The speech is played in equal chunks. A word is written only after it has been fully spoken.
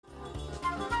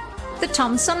The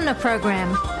Tom Sumner Program.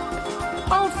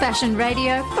 Old-fashioned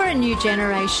radio for a new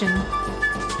generation.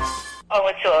 Oh,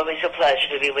 it's always a pleasure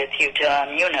to be with you, Tom.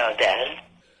 You know that.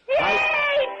 Yay,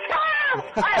 Tom!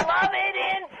 I love it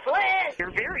in Flint! You're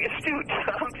very astute,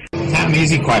 Tom. Tom,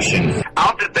 easy question.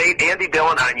 I'll debate Andy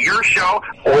Dillon on your show.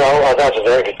 Well, that's a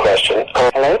very good question.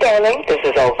 Hello, darling. This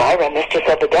is Elvira, Mistress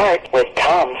of the Dark, with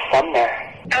Tom Sumner.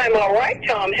 I'm all right,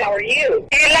 Tom. How are you?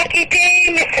 You lucky day,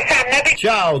 Mr. Sumner.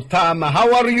 Ciao, Tom.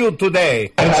 How are you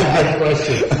today? That's a good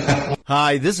question.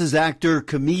 Hi, this is actor,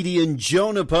 comedian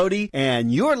Joe Napodi,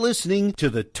 and you're listening to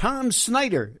the Tom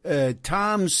Smothers.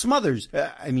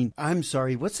 I'm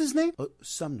sorry, what's his name? Oh,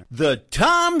 Sumner. The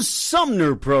Tom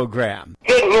Sumner Program.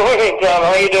 Good morning, Tom.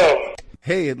 How you doing?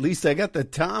 Hey, at least I got the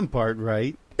Tom part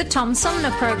right. The Tom Sumner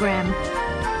Program.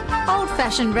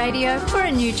 Old-fashioned radio for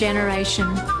a new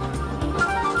generation.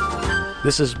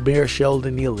 This is Mayor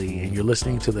Sheldon Neely, and you're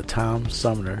listening to the Tom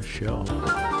Sumner Show.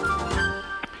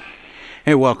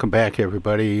 Hey, welcome back,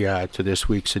 everybody, to this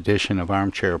week's edition of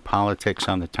Armchair Politics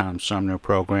on the Tom Sumner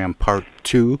Program, Part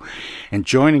 2. And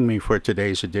joining me for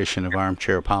today's edition of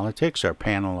Armchair Politics, our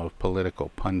panel of political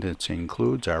pundits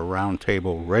includes our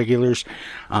roundtable regulars.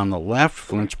 On the left,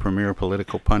 Flint's premier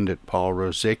political pundit, Paul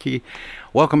Rosicki.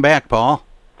 Welcome back, Paul.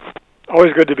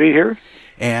 Always good to be here.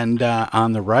 And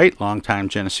on the right, longtime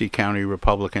Genesee County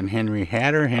Republican Henry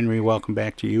Hatter. Henry, welcome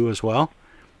back to you as well.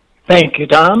 Thank you,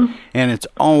 Tom. And it's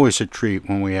always a treat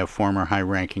when we have former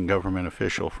high-ranking government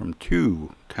official from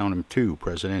two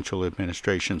presidential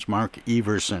administrations, Mark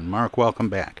Everson. Mark, welcome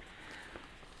back.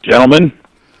 Gentlemen.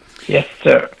 Yes,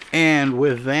 sir. And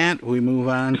with that, we move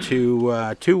on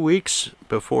to 2 weeks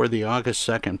before the August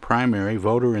 2nd primary.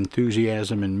 Voter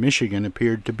enthusiasm in Michigan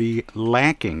appeared to be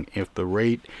lacking if the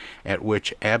rate at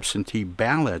which absentee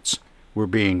ballots were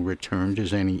being returned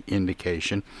is any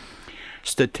indication.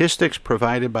 Statistics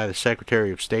provided by the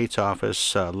Secretary of State's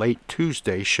office late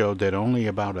Tuesday showed that only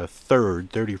about a third,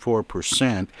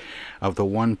 34%, of the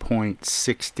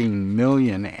 1.16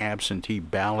 million absentee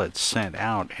ballots sent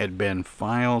out had been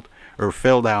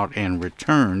filled out and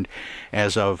returned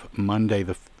as of Monday,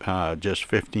 just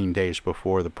 15 days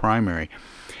before the primary.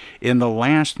 In the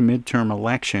last midterm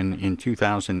election in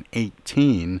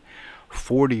 2018,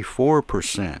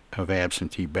 44% of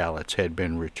absentee ballots had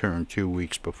been returned 2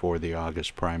 weeks before the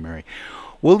August primary.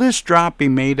 Will this drop be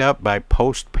made up by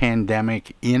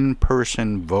post-pandemic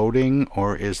in-person voting,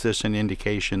 or is this an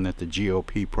indication that the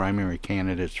GOP primary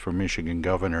candidates for Michigan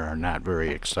governor are not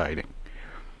very exciting?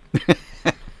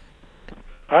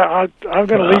 I'm going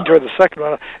to lean toward the second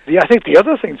one. I think the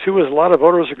other thing, too, is a lot of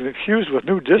voters are confused with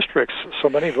new districts. So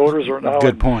many voters are now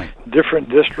in different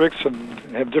districts and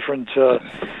have different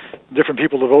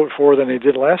people to vote for than they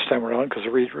did last time around because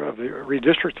of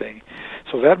redistricting.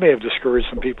 So that may have discouraged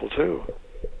some people, too.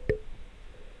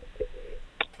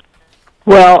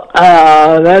 Well,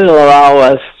 that'll allow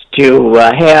us to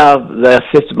have the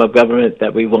system of government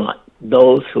that we want,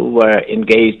 those who are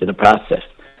engaged in the process.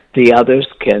 The others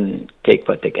can take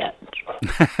what they get.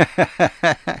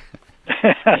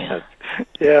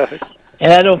 Yeah.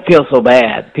 And I don't feel so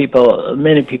bad.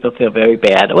 Many people feel very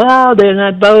bad. Well, they're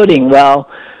not voting.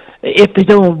 Well, if they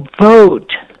don't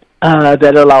vote,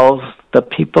 that allows the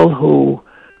people who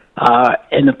are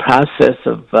in the process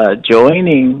of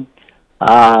joining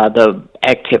the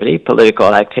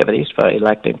political activities for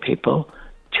electing people,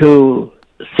 to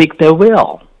seek their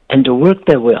will and to work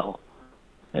their will.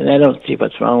 And I don't see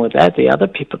what's wrong with that. The other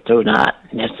people do not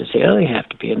necessarily have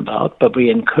to be involved, but we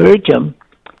encourage them,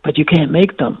 but you can't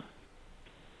make them.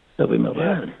 So we move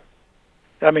on.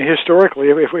 I mean, historically,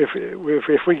 if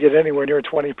we get anywhere near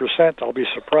 20%, I'll be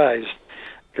surprised,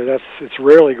 because it's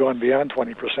rarely gone beyond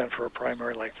 20% for a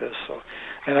primary like this. So,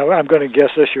 and I'm going to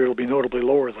guess this year it'll be notably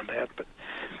lower than that. But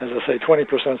as I say,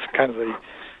 20% is kind of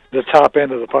the top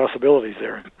end of the possibilities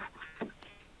there.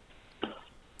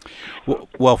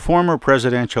 Well, former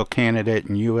presidential candidate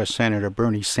and U.S. Senator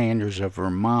Bernie Sanders of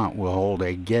Vermont will hold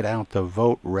a Get Out the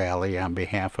Vote rally on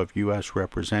behalf of U.S.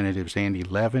 Representatives Andy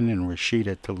Levin and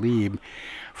Rashida Tlaib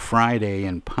Friday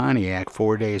in Pontiac,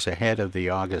 4 days ahead of the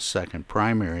August 2nd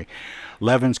primary.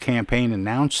 Levin's campaign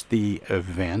announced the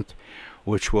event,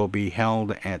 which will be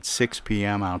held at 6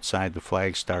 p.m. outside the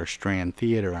Flagstar Strand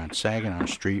Theater on Saginaw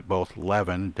Street. Both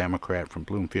Levin, Democrat from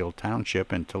Bloomfield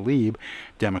Township, and Tlaib,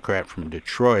 Democrat from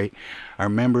Detroit, are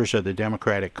members of the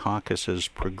Democratic Caucus's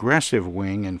progressive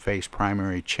wing and face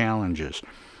primary challenges.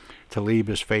 Tlaib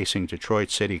is facing Detroit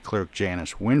City Clerk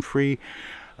Janice Winfrey.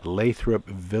 Lathrop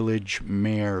Village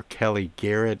Mayor Kelly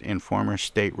Garrett and former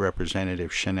state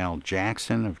representative Chanel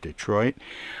Jackson of Detroit,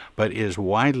 but is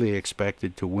widely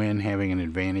expected to win, having an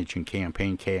advantage in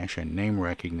campaign cash and name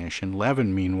recognition.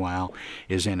 Levin, meanwhile,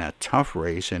 is in a tough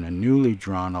race in a newly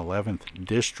drawn 11th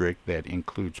district that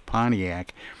includes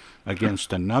Pontiac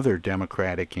against another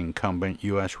Democratic incumbent,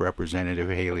 U.S. Representative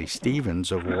Haley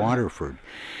Stevens of Waterford.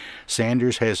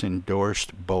 Sanders has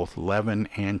endorsed both Levin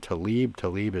and Tlaib.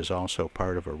 Tlaib is also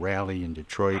part of a rally in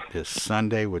Detroit this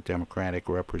Sunday with Democratic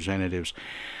Representatives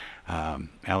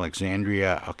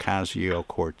Alexandria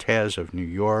Ocasio-Cortez of New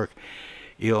York,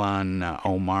 Ilhan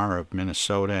Omar of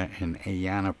Minnesota, and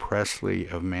Ayanna Pressley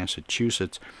of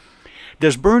Massachusetts.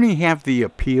 Does Bernie have the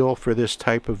appeal for this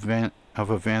type of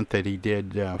event that he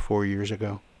did 4 years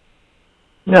ago?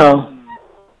 No,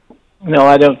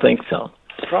 I don't think so.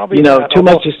 Probably too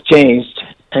much has changed,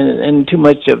 and too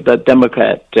much of the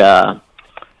Democrat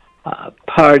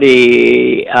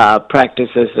Party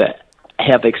practices that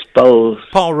have exposed.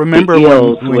 Paul, remember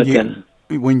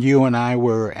when you and I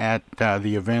were at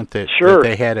the event that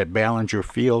they had at Ballinger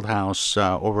Fieldhouse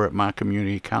over at Mott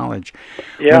Community College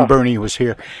when Bernie was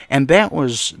here, and that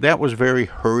was very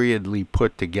hurriedly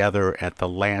put together at the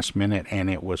last minute, and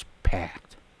it was packed.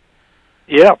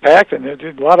 Yeah, packed, and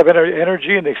there's a lot of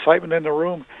energy and excitement in the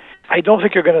room. I don't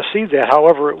think you're going to see that.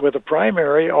 However, with a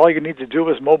primary, all you need to do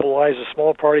is mobilize a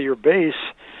small part of your base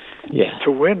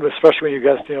to win, especially when you've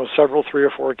got several, 3 or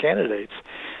 4 candidates.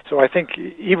 So I think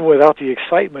even without the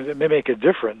excitement, it may make a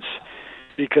difference,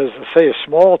 because, say, a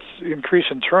small increase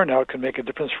in turnout can make a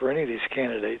difference for any of these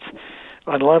candidates,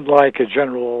 unlike a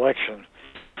general election.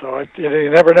 So you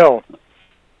never know.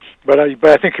 But I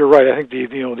think you're right. I think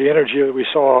the energy that we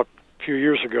saw a few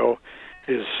years ago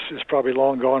is probably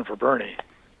long gone for Bernie.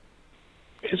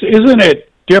 Isn't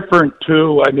it different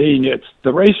too? I mean, it's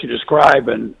the race you describe,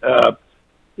 and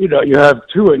you have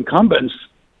 2 incumbents.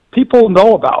 People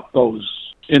know about those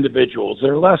individuals.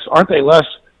 Aren't they less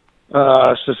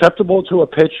susceptible to a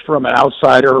pitch from an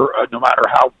outsider, no matter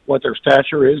what their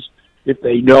stature is, if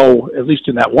they know, at least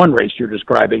in that one race you're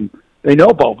describing, they know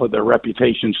both of their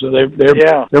reputations, so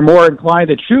they're more inclined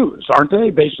to choose, aren't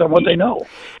they, based on what they know?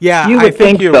 Yeah, I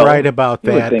think you're right about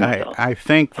that. I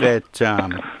think that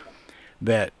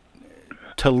that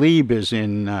Tlaib is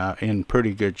in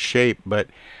pretty good shape, but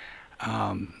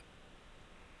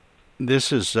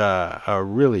this is a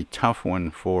really tough one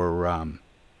for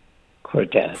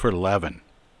Levin.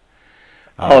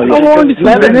 How long is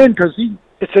Levin in? Because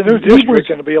it's a new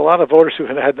district, and there'll be a lot of voters who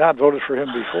had not voted for him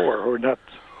before, or not.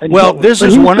 Well, this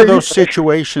is one of those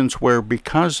situations where,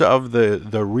 because of the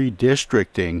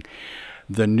redistricting,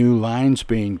 the new lines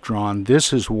being drawn,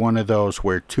 this is one of those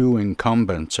where 2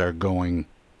 incumbents are going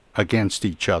against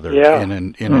each other in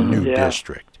a new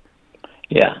district.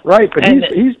 Yeah, right. But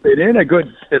he's been in a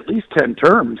good at least 10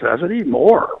 terms, hasn't he?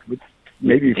 More,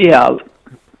 maybe. Yeah,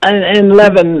 and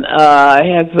Levin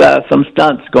has some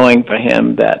stunts going for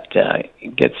him that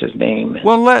gets his name.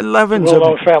 Well, Levin's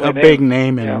a big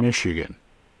name in Michigan.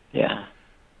 Yeah.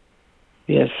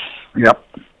 Yes. Yep.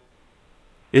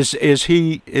 Is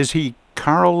he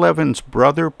Carl Levin's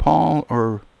brother, Paul,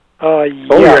 or? Oh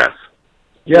yes.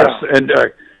 Yes, and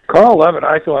Carl Levin.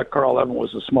 I thought Carl Levin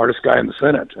was the smartest guy in the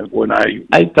Senate when I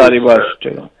thought he was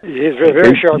too. He's a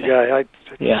very sharp guy.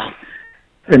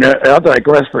 And I'll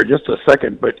digress for just a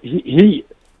second, but he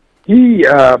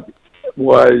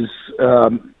was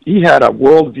he had a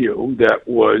worldview that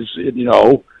was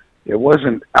it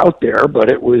wasn't out there, but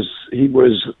he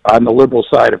was on the liberal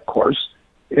side, of course.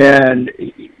 And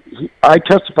I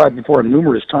testified before him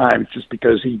numerous times just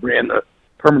because he ran the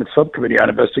permanent subcommittee on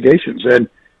investigations. And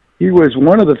he was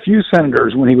one of the few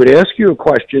senators, when he would ask you a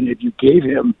question, if you gave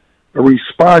him a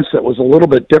response that was a little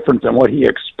bit different than what he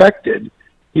expected,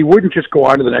 he wouldn't just go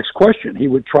on to the next question. He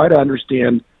would try to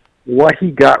understand what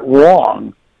he got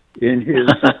wrong in his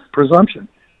presumption.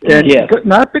 And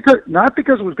not because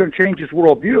it was going to change his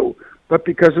worldview, but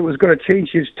because it was going to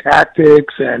change his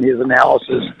tactics and his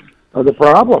analysis of the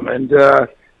problem. And that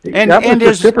was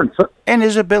just different. And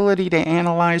his ability to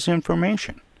analyze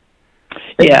information.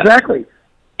 Exactly.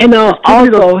 And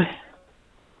also,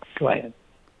 go ahead.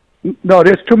 No,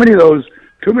 there's too many of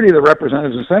the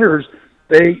representatives and senators.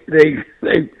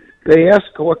 They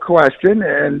ask a question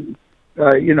and.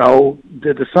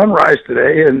 Did the sun rise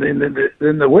today? And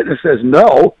then the witness says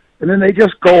no, and then they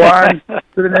just go on to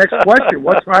the next question.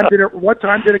 What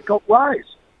time did it go rise?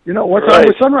 What time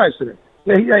was sunrise today?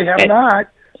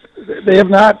 They have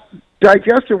not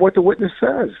digested what the witness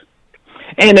says.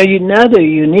 And another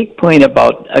unique point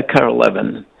about Carl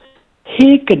Levin,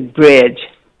 he could bridge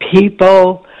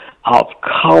people of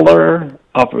color,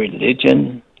 of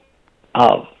religion,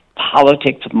 of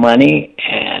politics, money,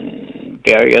 and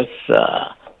various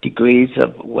degrees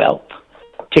of wealth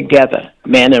together,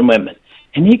 men and women.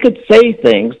 And he could say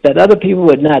things that other people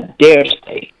would not dare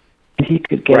say, and he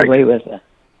could get away with it.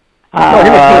 He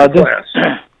was class.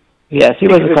 Yes, he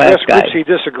was a class guy. Groups he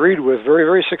disagreed with very,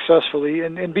 very successfully,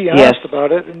 and be honest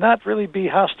about it, and not really be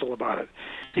hostile about it.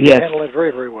 He can handle it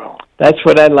very, very well. That's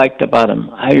what I liked about him.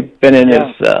 I've been in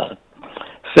his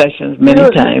sessions many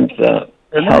times.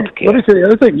 Healthcare. Let me say the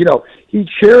other thing. He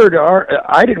chaired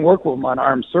I didn't work with him on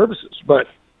armed services, but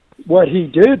what he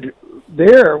did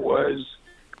there was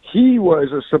he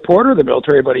was a supporter of the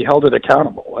military, but he held it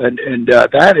accountable, and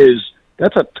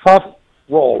that's a tough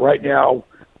role right now.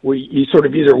 You sort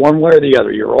of either one way or the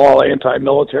other. You're all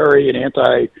anti-military and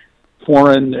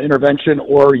anti-foreign intervention,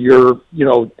 or you're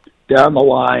down the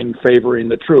line favoring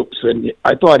the troops. And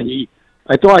I thought he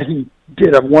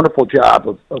did a wonderful job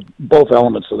of both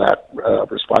elements of that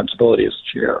responsibility as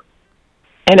chair.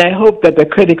 And I hope that the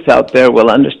critics out there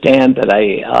will understand that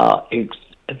I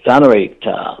exonerate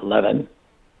Levin,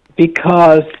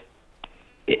 because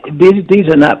these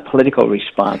are not political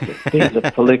responses. These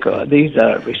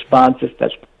are responses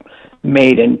that's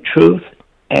made in truth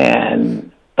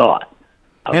and thought.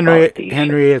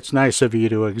 Henry, it's nice of you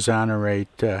to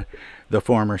exonerate the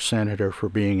former senator for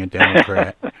being a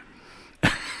Democrat.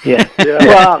 Yeah.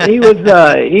 Well, he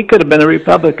could have been a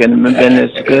Republican and been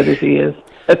as good as he is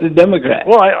as a Democrat.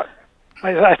 Well,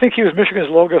 I think he was Michigan's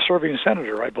longest-serving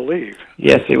senator, I believe.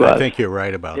 Yes, he was. I think you're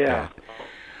right about that.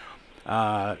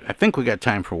 I think we got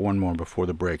time for one more before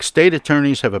the break. State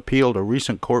attorneys have appealed a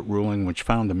recent court ruling which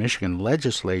found the Michigan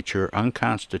legislature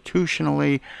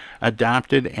unconstitutionally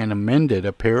adopted and amended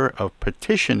a pair of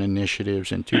petition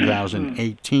initiatives in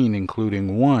 2018,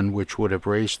 including one which would have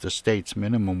raised the state's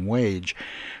minimum wage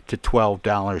to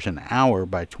 $12 an hour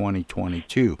by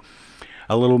 2022.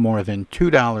 A little more than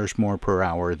 $2 more per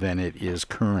hour than it is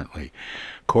currently.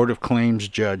 Court of Claims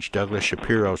Judge Douglas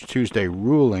Shapiro's Tuesday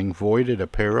ruling voided a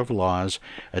pair of laws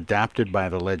adopted by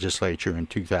the legislature in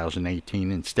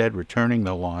 2018, instead returning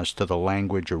the laws to the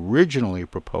language originally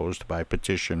proposed by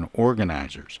petition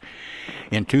organizers.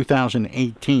 In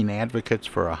 2018, advocates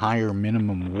for a higher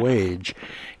minimum wage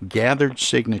gathered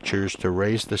signatures to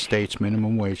raise the state's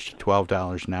minimum wage to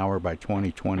 $12 an hour by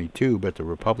 2022, but the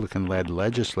Republican-led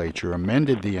legislature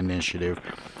amended the initiative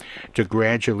to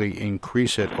gradually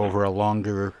increase it over a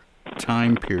longer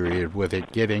time period, with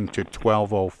it getting to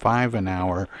 $12.05 an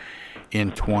hour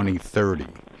in 2030.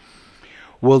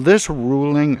 Will this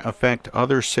ruling affect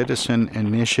other citizen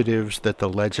initiatives that the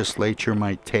legislature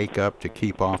might take up to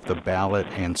keep off the ballot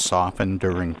and soften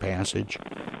during passage?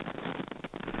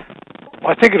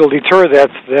 I think it'll deter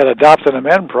that adopt and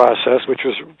amend process, which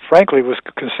was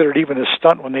considered even a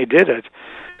stunt when they did it.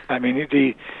 I mean,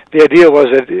 the idea was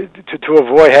that to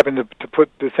avoid having to put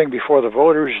the thing before the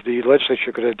voters, the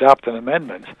legislature could adopt an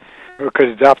amendment or could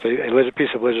adopt a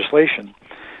piece of legislation.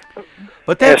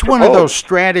 But that's one of those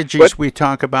strategies we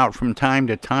talk about from time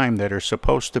to time that are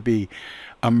supposed to be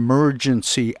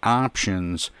emergency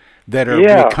options that are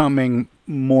becoming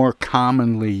more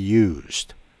commonly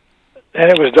used. And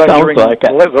it was done during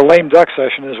the lame duck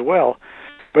session as well.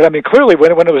 But, I mean, clearly,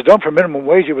 when it was done for minimum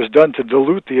wage, it was done to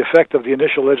dilute the effect of the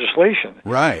initial legislation.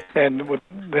 Right. And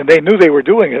they knew they were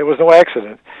doing it. It was no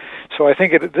accident. So I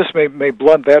think this may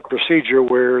blunt that procedure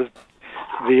where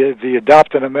the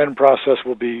adopt and amend process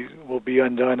will be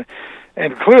undone.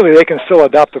 And clearly, they can still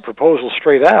adopt the proposal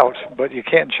straight out, but you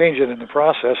can't change it in the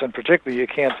process, and particularly you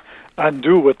can't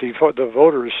undo what the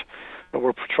voters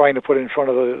were trying to put in front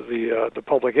of the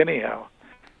public anyhow.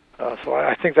 So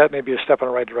I think that may be a step in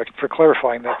the right direction for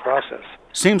clarifying that process.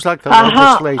 Seems like the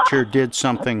legislature did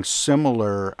something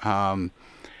similar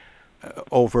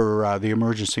over the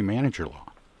emergency manager law.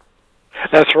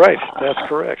 That's right. That's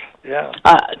correct. Yeah.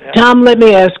 Tom, let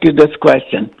me ask you this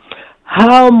question.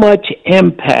 How much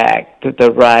impact did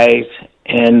the rise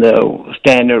in the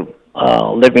standard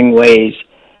living wage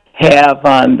have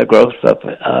on the growth of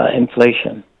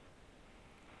inflation?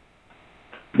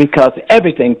 Because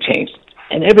everything changed.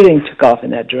 And everything took off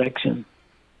in that direction.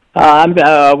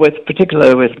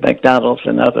 Particularly with McDonald's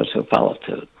and others who followed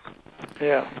suit.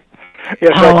 Yeah.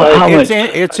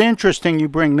 It's interesting you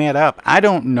bring that up. I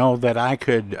don't know that I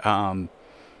could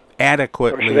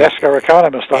adequately ask our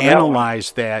economist on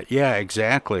analyze that. Yeah,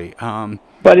 exactly.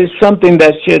 But it's something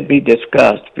that should be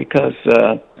discussed because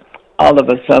all of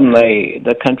a sudden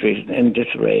the country's in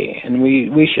disarray, and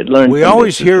we should learn. We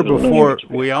always hear before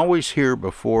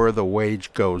the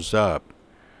wage goes up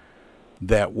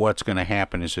that what's going to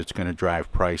happen is it's going to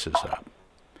drive prices up.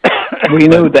 We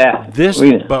knew that.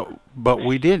 But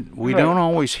we don't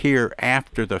always hear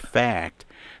after the fact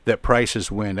that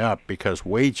prices went up because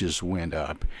wages went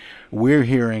up. We're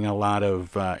hearing a lot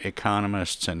of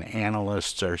economists and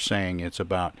analysts are saying it's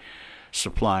about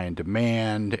supply and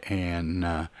demand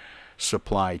and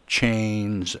supply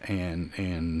chains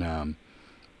and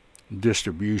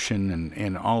distribution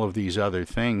and all of these other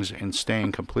things, and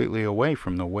staying completely away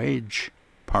from the wage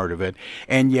part of it.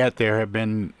 And yet there have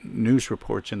been news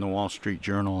reports in the Wall Street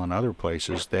Journal and other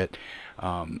places that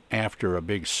after a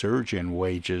big surge in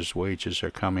wages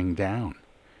are coming down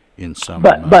in some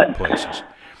places.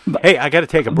 Hey, I got to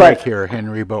take a break here,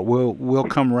 Henry, but we'll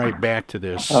come right back to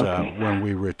this when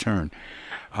we return.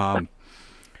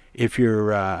 If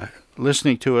you're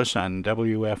listening to us on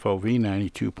WFOV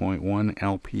 92.1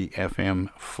 LPFM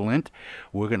Flint,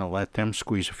 we're going to let them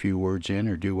squeeze a few words in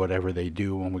or do whatever they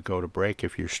do when we go to break.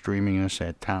 If you're streaming us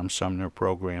at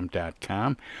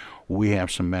TomSumnerProgram.com, we have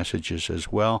some messages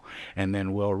as well, and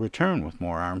then we'll return with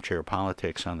more Armchair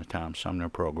Politics on the Tom Sumner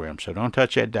Program. So don't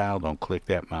touch that dial, don't click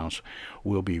that mouse.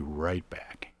 We'll be right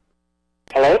back.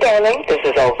 Hello, darling. This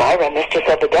is Elvira, Mistress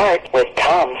of the Dark, with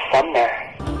Tom Sumner.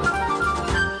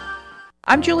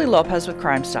 I'm Julie Lopez with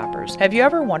Crime Stoppers. Have you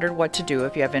ever wondered what to do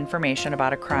if you have information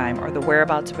about a crime or the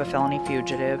whereabouts of a felony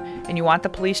fugitive and you want the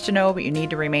police to know but you need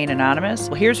to remain anonymous?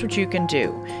 Well, here's what you can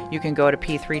do. You can go to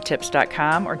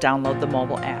p3tips.com or download the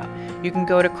mobile app. You can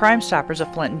go to Crime Stoppers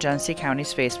of Flint and Genesee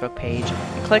County's Facebook page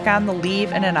and click on the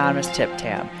Leave an Anonymous Tip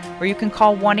tab, or you can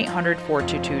call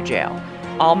 1-800-422-JAIL.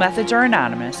 All methods are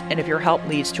anonymous, and if your help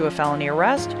leads to a felony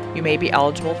arrest, you may be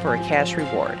eligible for a cash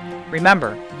reward.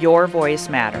 Remember, your voice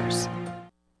matters.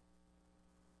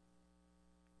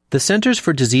 The Centers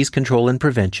for Disease Control and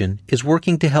Prevention is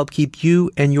working to help keep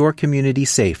you and your community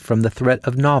safe from the threat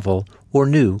of novel or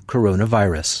new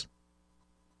coronavirus.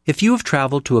 If you have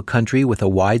traveled to a country with a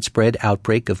widespread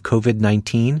outbreak of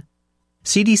COVID-19,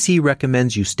 CDC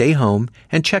recommends you stay home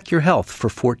and check your health for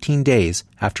 14 days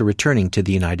after returning to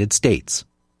the United States.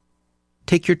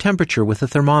 Take your temperature with a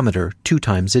thermometer 2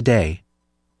 times a day.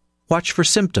 Watch for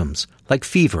symptoms like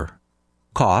fever,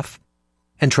 cough,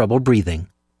 and trouble breathing.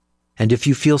 And if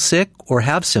you feel sick or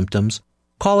have symptoms,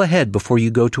 call ahead before you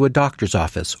go to a doctor's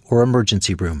office or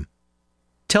emergency room.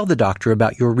 Tell the doctor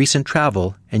about your recent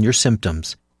travel and your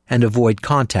symptoms, and avoid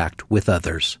contact with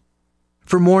others.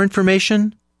 For more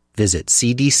information, visit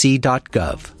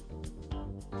cdc.gov.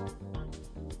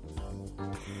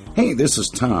 Hey, this is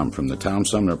Tom from the Tom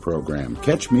Sumner Program.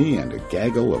 Catch me and a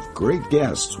gaggle of great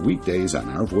guests weekdays on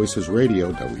Our Voices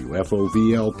Radio,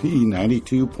 WFOVLP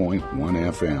 92.1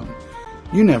 FM.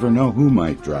 You never know who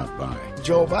might drop by.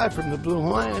 Joe Vai from the Blue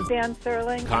Hawaiian. Dan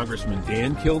Sterling. Congressman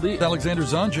Dan Kildee. Alexander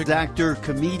Zonjic. Actor,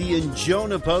 comedian Joe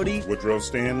Napodi. Woodrow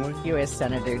Stanley. U.S.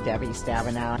 Senator Debbie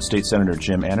Stabenow. State Senator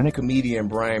Jim Ananich. Comedian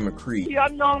Brian McCree. The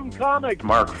unknown comic.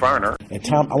 Mark Farner. And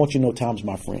Tom, I want you to know Tom's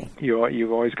my friend.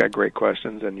 You've always got great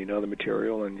questions, and you know the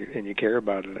material, and you care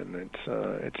about it, and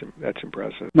that's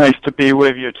impressive. Nice to be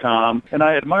with you, Tom. And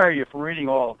I admire you for reading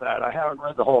all of that. I haven't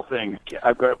read the whole thing.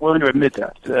 I'm willing to admit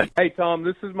that. Hey, Tom,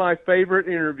 this is my favorite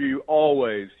interview always.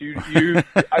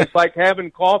 It's like having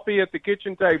coffee at the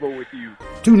kitchen table with you.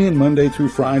 Tune in Monday through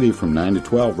Friday from 9 to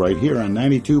 12 right here on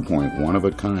 92.1 of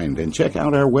a kind, and check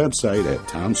out our website at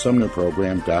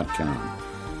TomSumnerProgram.com.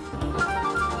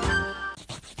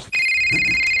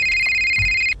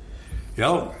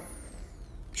 Yo,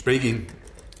 speaking.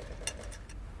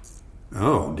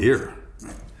 Oh, dear.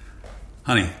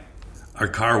 Honey, our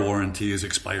car warranty is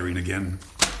expiring again.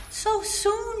 So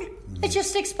soon? It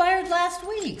just expired last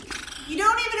week. You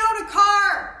don't even own a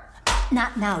car!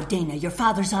 Not now, Dana. Your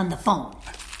father's on the phone.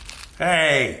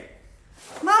 Hey!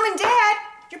 Mom and Dad,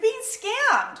 you're being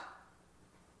scammed.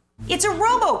 It's a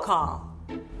robocall.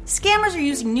 Scammers are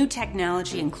using new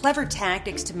technology and clever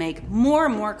tactics to make more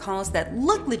and more calls that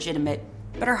look legitimate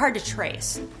but are hard to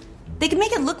trace. They can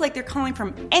make it look like they're calling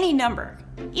from any number,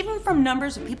 even from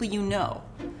numbers of people you know.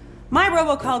 My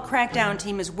robocall crackdown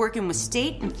team is working with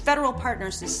state and federal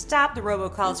partners to stop the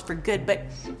robocalls for good, but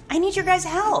I need your guys'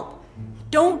 help.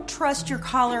 Don't trust your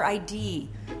caller ID.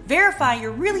 Verify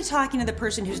you're really talking to the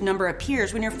person whose number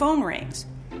appears when your phone rings.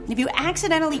 And if you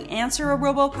accidentally answer a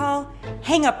robocall,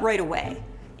 hang up right away.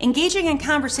 Engaging in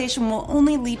conversation will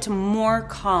only lead to more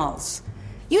calls.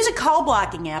 Use a call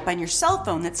blocking app on your cell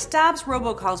phone that stops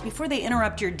robocalls before they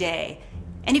interrupt your day.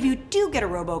 And if you do get a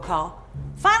robocall,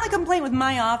 file a complaint with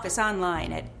my office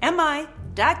online at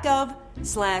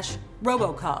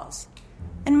mi.gov/robocalls.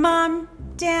 And Mom,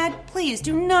 Dad, please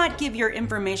do not give your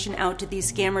information out to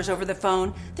these scammers over the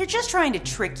phone. They're just trying to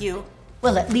trick you.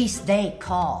 Well, at least they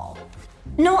call.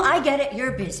 No, I get it,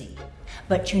 you're busy.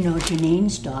 But you know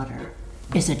Janine's daughter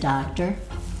is a doctor.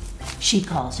 She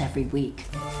calls every week.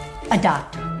 A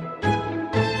doctor.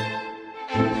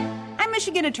 I'm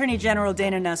Michigan Attorney General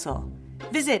Dana Nessel.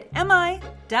 Visit mi.gov/AG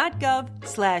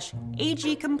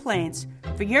complaints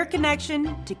for your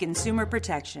connection to consumer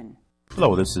protection.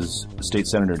 Hello, this is State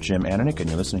Senator Jim Ananich,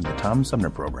 and you're listening to the Tom Sumner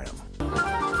Program.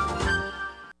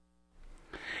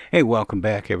 Hey, welcome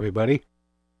back, everybody.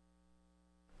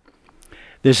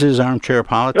 This is Armchair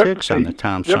Politics on the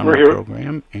Tom Sumner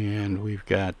Program, and we've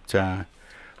got, our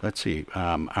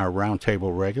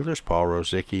roundtable regulars, Paul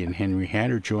Rosicki and Henry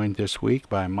Hatter, joined this week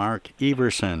by Mark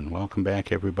Everson. Welcome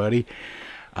back, everybody.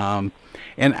 And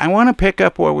I want to pick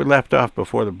up where we left off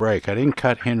before the break. I didn't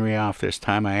cut Henry off this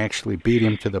time. I actually beat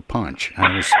him to the punch.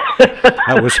 I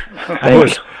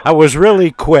was really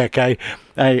quick. I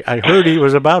heard he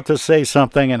was about to say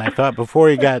something, and I thought before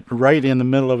he got right in the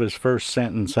middle of his first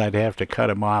sentence, I'd have to cut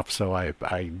him off. So I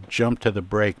jumped to the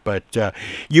break. But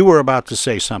you were about to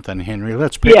say something, Henry.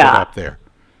 Let's pick it up there.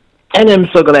 And I'm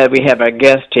so glad we have our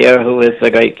guest here, who is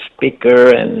a great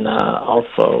speaker and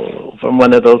also from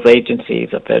one of those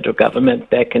agencies of federal government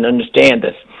that can understand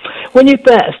this. When you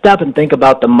stop and think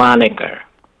about the moniker,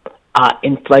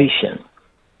 inflation,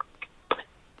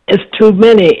 it's too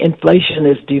many. Inflation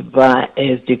is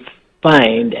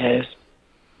defined as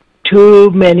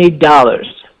too many dollars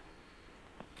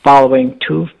following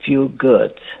too few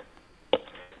goods.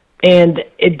 And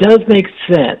it does make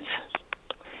sense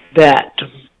that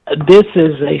this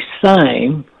is a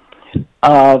sign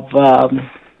of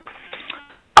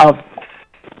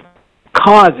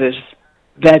causes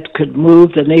that could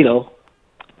move the needle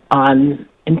on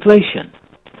inflation.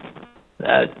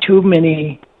 Too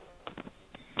many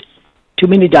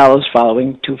dollars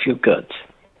following too few goods.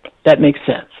 That makes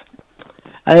sense.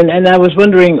 And I was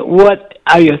wondering, what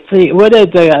are you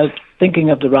thinking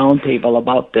of the roundtable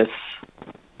about this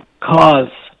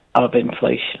cause of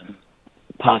inflation,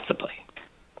 possibly?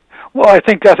 Well, I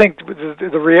think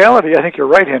the reality. I think you're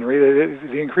right, Henry.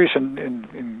 The increase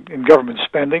in government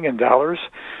spending in dollars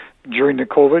during the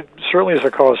COVID certainly is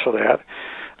a cause for that.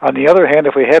 On the other hand,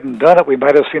 if we hadn't done it, we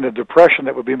might have seen a depression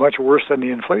that would be much worse than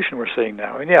the inflation we're seeing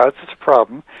now. And yeah, it's a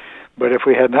problem. But if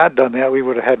we had not done that, we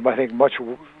would have had, I think, much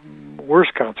worse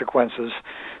consequences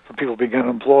for people being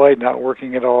unemployed, not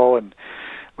working at all, and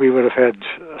we would have had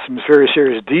some very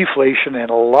serious deflation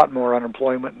and a lot more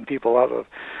unemployment and people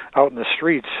out in the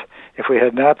streets if we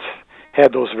had not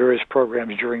had those various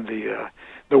programs during the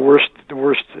worst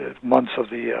months of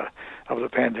the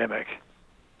pandemic.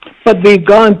 But we've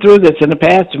gone through this in the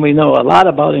past, and we know a lot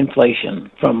about inflation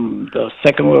from the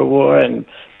Second World War and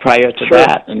prior to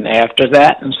that, and after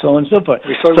that, and so on and so forth.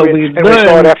 We saw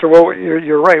it after World War.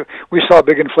 You're right. We saw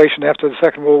big inflation after the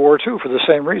Second World War too, for the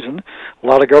same reason. A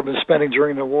lot of government spending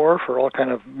during the war for all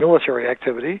kind of military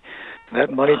activity.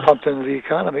 That money pumped into the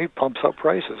economy pumps up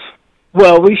prices.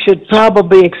 Well, we should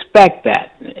probably expect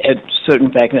that at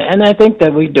certain factors, and I think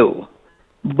that we do.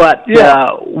 But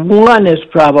one is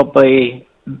probably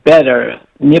better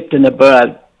nipped in the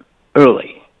bud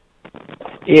early.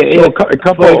 For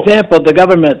example, the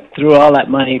government threw all that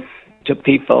money to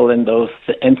people in those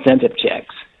incentive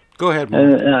checks. Go ahead,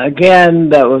 Mark. Again,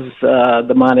 that was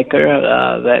the moniker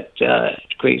that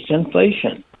creates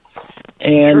inflation.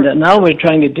 And now we're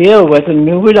trying to deal with it,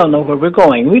 and we don't know where we're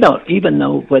going. We don't even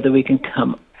know whether we can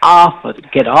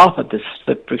get off of this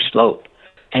slippery slope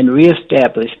and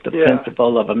reestablish the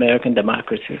principle of American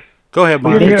democracy. Go ahead,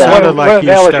 Mark. One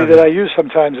analogy that I use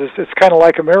sometimes is it's kind of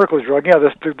like a miracle drug. Yeah,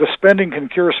 the spending can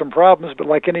cure some problems, but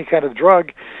like any kind of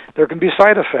drug, there can be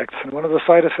side effects. And one of the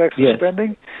side effects of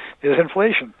spending is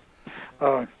inflation.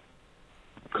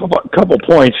 Couple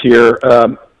points here.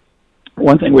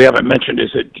 One thing we haven't mentioned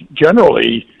is that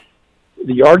generally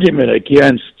the argument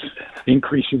against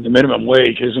increasing the minimum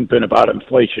wage hasn't been about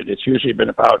inflation. It's usually been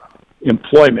about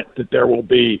employment,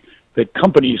 that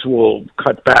companies will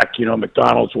cut back.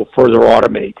 McDonald's will further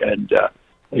automate, and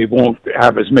they won't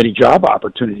have as many job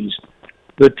opportunities.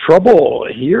 The trouble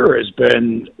here has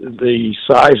been the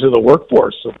size of the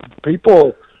workforce. So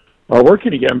people are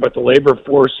working again, but the labor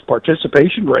force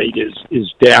participation rate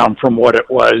is down from what it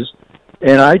was.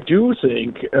 And I do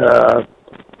think,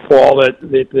 Paul, that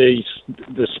the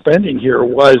spending here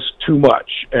was too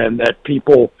much, and that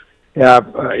people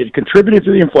have it contributed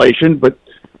to the inflation, but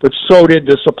so did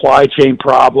the supply chain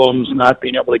problems, not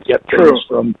being able to get things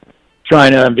from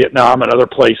China and Vietnam and other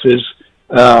places.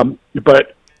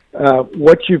 But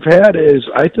what you've had is,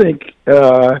 I think,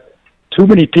 too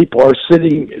many people are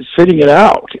sitting it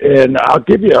out. And I'll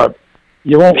give you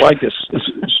you won't like this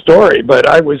story, but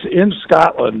I was in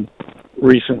Scotland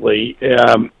recently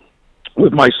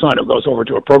with my son, who goes over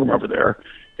to a program over there,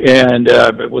 And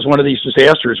it was one of these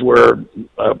disasters where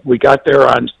we got there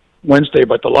on Wednesday,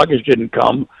 but the luggage didn't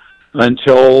come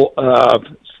until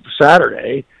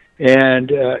Saturday.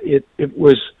 And it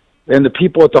was, and the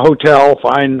people at the hotel,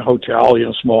 fine hotel,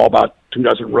 small, about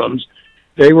 24 rooms,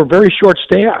 they were very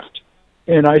short-staffed.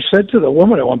 And I said to the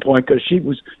woman at one point, because she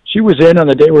was in on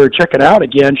the day we were checking out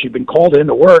again, she'd been called in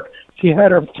to work. She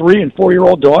had her 3- and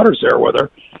 4-year-old daughters there with her.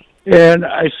 And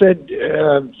I said,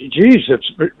 geez,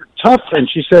 it's tough. And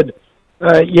she said,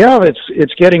 yeah,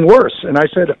 it's getting worse. And I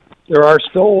said, there are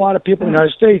still a lot of people in the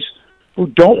United States who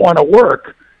don't want to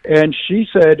work. And she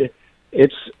said,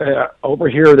 it's over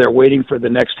here, they're waiting for the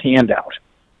next handout.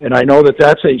 And I know that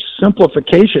that's a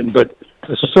simplification, but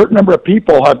a certain number of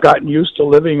people have gotten used to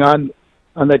living on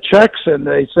the checks, and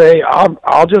they say,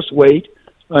 I'll just wait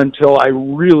until I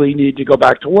really need to go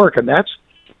back to work. And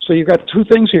so you've got two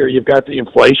things here. You've got the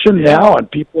inflation now, and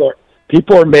people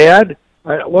are mad.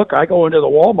 Look, I go into the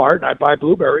Walmart and I buy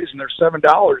blueberries, and they're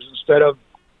 $7 instead of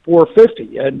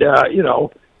 $4.50, and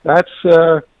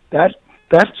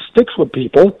that sticks with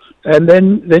people. And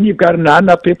then you've got not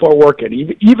enough people are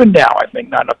working. Even now, I think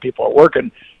not enough people are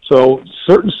working. So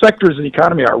certain sectors of the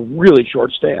economy are really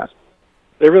short-staffed.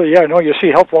 They really, yeah. No, you see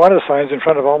help wanted signs in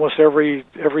front of almost every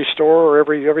store or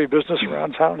every business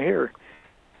around town here.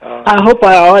 I hope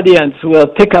our audience will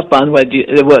pick up on what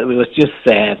was just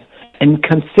said and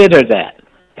consider that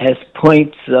as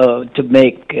points to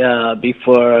make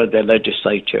before the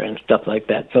legislature and stuff like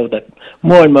that, so that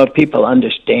more and more people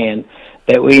understand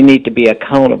that we need to be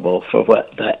accountable for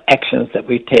what the actions that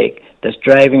we take that's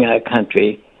driving our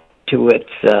country to its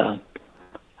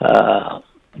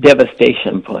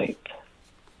devastation point.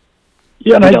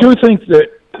 Yeah, and I do think that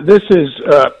this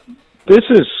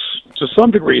is to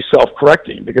some degree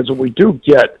self-correcting, because if we do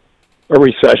get a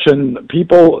recession,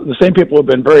 the same people have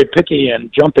been very picky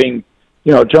and jumping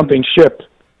ship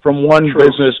from one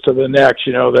business to the next.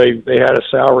 They had a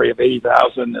salary of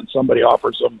 $80,000 and somebody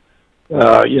offers them,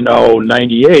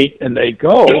 98, and they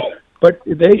go. But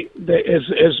they as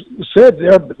said,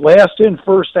 they're last in,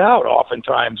 first out,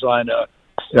 oftentimes on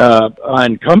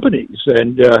companies.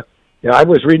 And I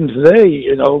was reading today,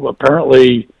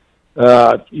 apparently,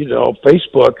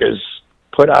 Facebook has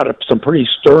put out some pretty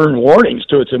stern warnings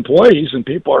to its employees, and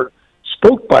people are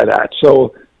spooked by that.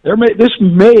 So this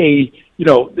may, in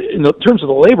terms of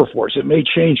the labor force, it may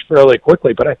change fairly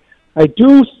quickly. But I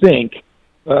do think,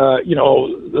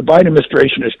 the Biden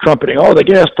administration is trumpeting, the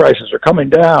gas prices are coming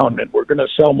down and we're going to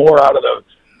sell more out of the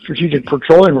Strategic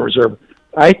Petroleum Reserve.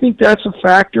 I think that's a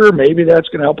factor. Maybe that's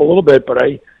going to help a little bit, but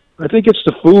I think it's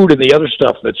the food and the other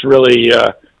stuff that's really,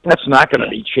 that's not going to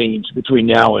be changed between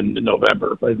now and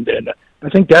November. And I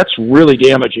think that's really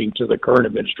damaging to the current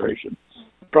administration.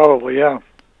 Probably, yeah.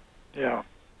 Yeah.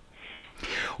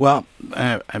 Well,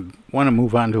 I want to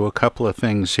move on to a couple of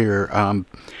things here.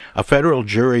 A federal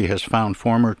jury has found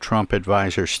former Trump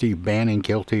advisor Steve Bannon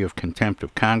guilty of contempt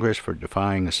of Congress for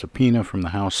defying a subpoena from the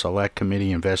House Select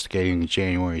Committee investigating the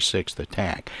January 6th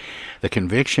attack. The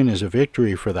conviction is a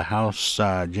victory for the House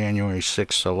January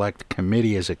 6th Select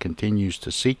Committee as it continues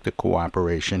to seek the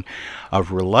cooperation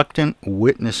of reluctant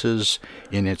witnesses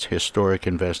in its historic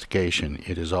investigation.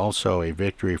 It is also a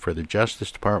victory for the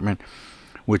Justice Department,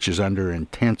 which is under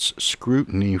intense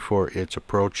scrutiny for its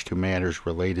approach to matters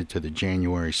related to the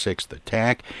January 6th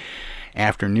attack.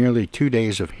 After nearly 2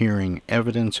 days of hearing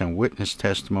evidence and witness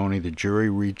testimony, the jury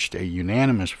reached a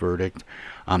unanimous verdict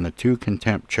on the 2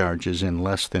 contempt charges in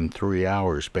less than 3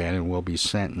 hours. Bannon will be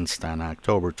sentenced on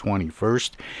October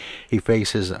 21st. He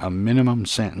faces a minimum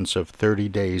sentence of 30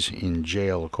 days in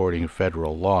jail, according to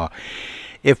federal law.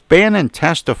 If Bannon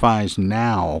testifies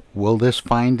now, will this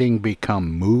finding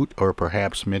become moot or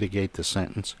perhaps mitigate the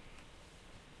sentence?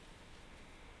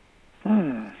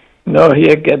 No,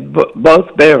 he'll get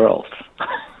both barrels.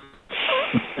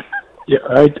 Yeah,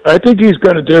 I think he's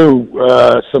going to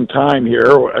do some time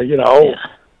here,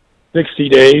 60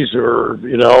 days or,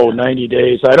 90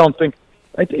 days. I don't think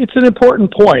it's an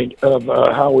important point of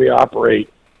how we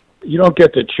operate. You don't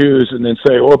get to choose and then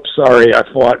say, oops, sorry, I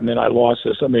fought and then I lost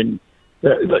this. I mean,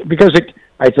 because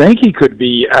I think he could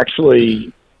be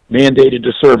actually mandated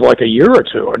to serve like a year or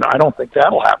two, and I don't think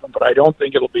that'll happen, but I don't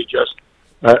think it'll be just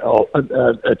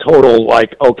a total,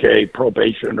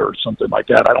 probation or something like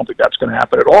that. I don't think that's going to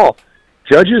happen at all.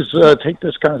 Judges take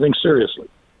this kind of thing seriously.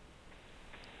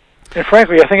 And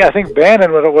frankly, I think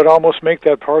Bannon would almost make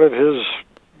that part of his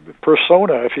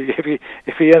persona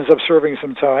if he ends up serving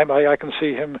some time. I can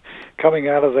see him coming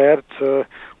out of that,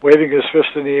 waving his fist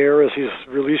in the air as he's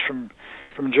released from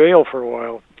jail for a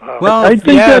while. I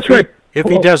think that's right. If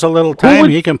he does a little time,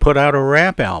 he can put out a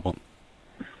rap album.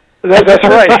 That's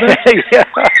right. Yeah.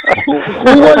 Who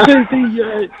was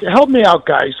it? Help me out,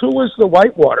 guys. Who was the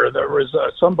Whitewater? There was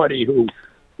somebody who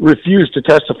refused to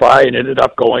testify and ended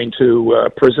up going to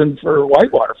prison for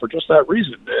Whitewater for just that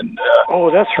reason. And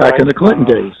that's right. Back in the Clinton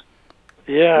days.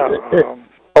 Yeah.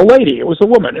 A lady. It was a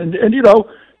woman, and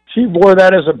she wore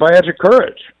that as a badge of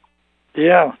courage.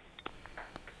 Yeah.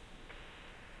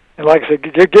 And like I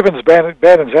said, given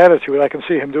Bannon's attitude, I can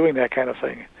see him doing that kind of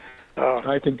thing.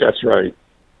 I think that's right.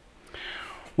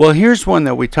 Well, here's one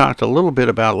that we talked a little bit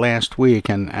about last week,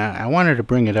 and I wanted to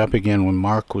bring it up again when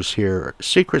Mark was here.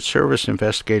 Secret Service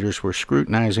investigators were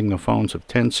scrutinizing the phones of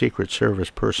 10 Secret Service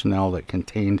personnel that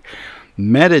contained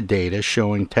metadata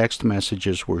showing text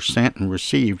messages were sent and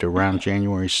received around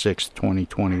January 6,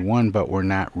 2021, but were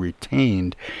not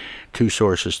retained, two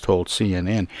sources told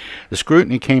CNN. The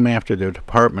scrutiny came after the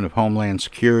Department of Homeland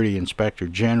Security Inspector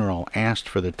General asked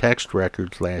for the text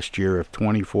records last year of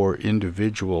 24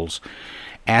 individuals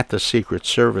at the Secret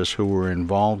Service who were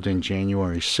involved in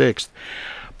January 6th,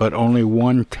 but only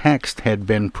one text had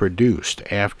been produced.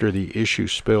 After the issue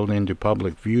spilled into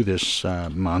public view this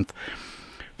month,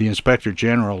 the Inspector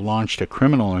General launched a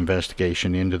criminal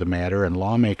investigation into the matter, and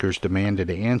lawmakers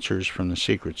demanded answers from the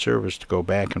Secret Service to go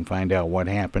back and find out what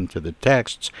happened to the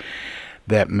texts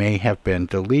that may have been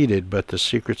deleted, but the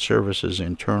Secret Service's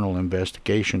internal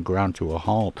investigation ground to a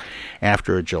halt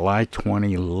after a July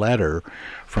 20 letter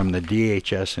from the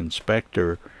DHS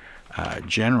Inspector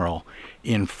General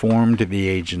informed the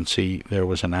agency there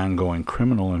was an ongoing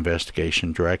criminal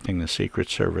investigation directing the Secret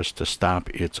Service to stop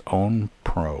its own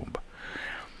probe.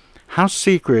 How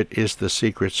secret is the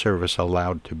Secret Service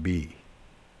allowed to be?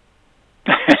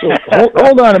 So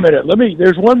hold on a minute.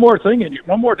 There's one more thing,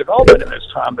 one more development in this,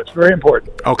 Tom. That's very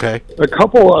important. Okay. A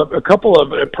couple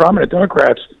of prominent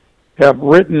Democrats have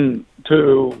written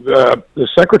to the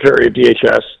Secretary of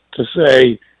DHS to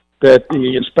say that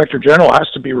the Inspector General has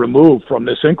to be removed from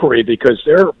this inquiry because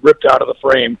they're ripped out of the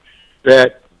frame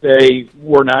that they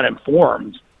were not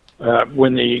informed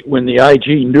when the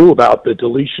IG knew about the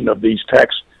deletion of these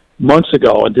texts months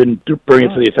ago and didn't bring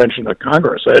it to the attention of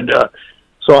Congress. And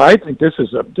so I think this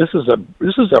is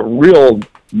a real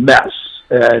mess.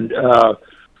 And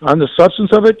on the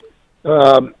substance of it,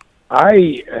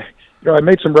 I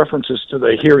made some references to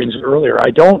the hearings earlier. I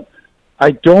don't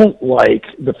like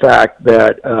the fact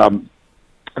that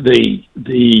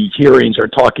the hearings are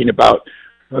talking about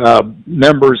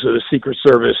members of the Secret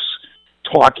Service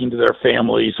talking to their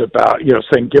families about,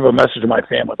 saying, give a message to my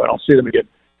family if I don't see them again.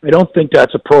 I don't think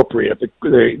that's appropriate.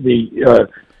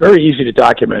 Very easy to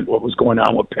document what was going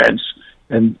on with Pence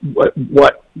and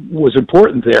what was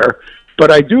important there.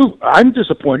 But I'm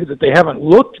disappointed that they haven't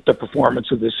looked at the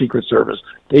performance of the Secret Service.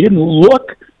 They didn't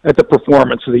look at the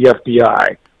performance of the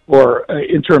FBI, or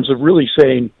in terms of really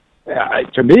saying,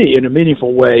 to me, in a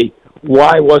meaningful way,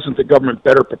 why wasn't the government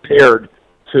better prepared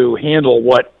to handle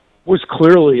what was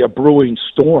clearly a brewing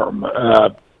storm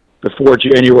before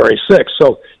January 6th.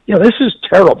 So, this is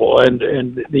terrible, and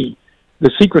the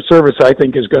Secret Service, I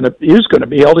think, is going to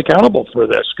be held accountable for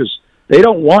this because they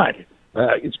don't want.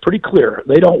 It's pretty clear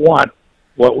they don't want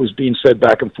what was being said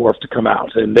back and forth to come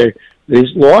out, and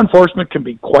these law enforcement can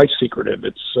be quite secretive.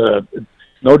 It's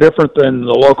no different than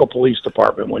the local police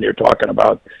department when you're talking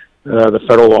about the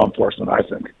federal law enforcement, I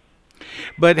think.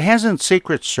 But hasn't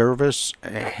Secret Service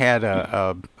had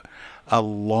a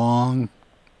long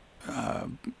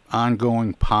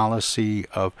ongoing policy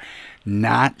of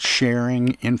not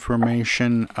sharing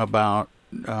information about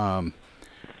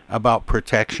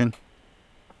protection?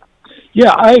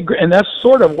 Yeah, I agree, and that's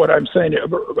sort of what I'm saying.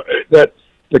 That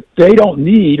they don't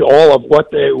need all of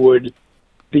what they would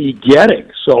be getting.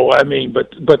 So I mean,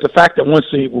 but the fact that once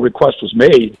the request was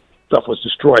made, stuff was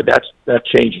destroyed. That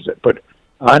changes it. But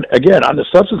on the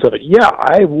substance of it, yeah,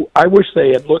 I wish they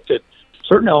had looked at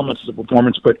certain elements of the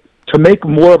performance, but to make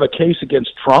more of a case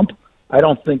against Trump, I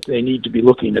don't think they need to be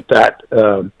looking at that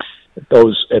at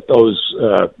those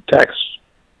texts.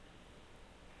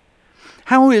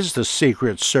 How is the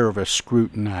Secret Service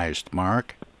scrutinized,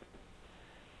 Mark?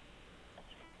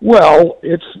 Well,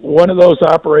 it's one of those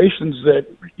operations that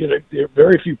there are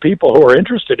very few people who are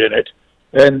interested in it,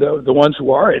 and the ones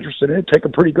who are interested in it take a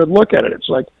pretty good look at it. It's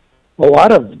like a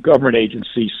lot of government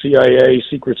agencies, CIA,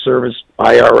 Secret Service,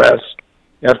 IRS,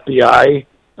 FBI.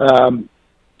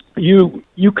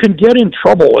 You can get in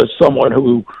trouble as someone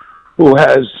who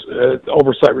has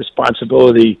oversight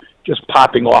responsibility just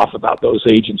popping off about those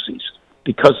agencies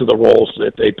because of the roles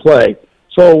that they play.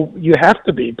 So you have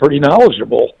to be pretty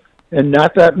knowledgeable, and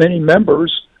not that many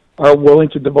members are willing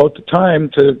to devote the time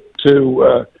to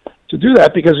do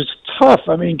that because it's tough.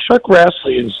 I mean, Chuck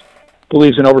Grassley is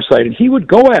believes in oversight, and he would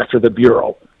go after the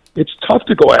Bureau. It's tough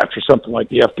to go after something like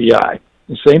the FBI.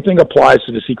 The same thing applies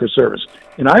to the Secret Service.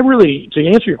 And I really, to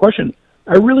answer your question,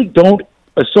 I really don't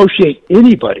associate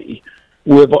anybody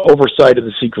with oversight of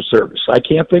the Secret Service. I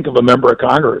can't think of a member of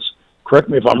Congress, correct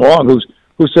me if I'm wrong,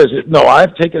 who says, no,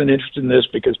 I've taken an interest in this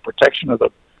because protection of the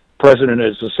president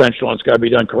is essential and it's got to be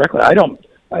done correctly. I don't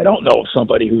know of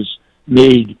somebody who's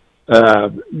made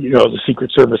the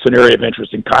Secret Service an area of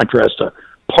interest in contrast to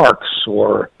parks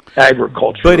or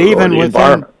agriculture or the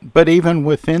environment. But even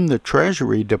within the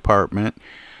Treasury Department,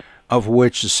 of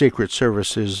which the Secret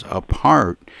Service is a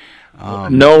part.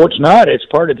 No, it's not. It's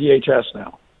part of DHS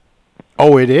now.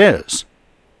 Oh, it is?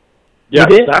 Yeah,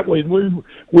 that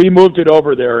we moved it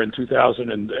over there in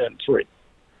 2003.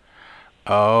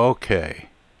 Okay.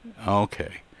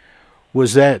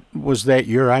 Was that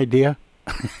your idea?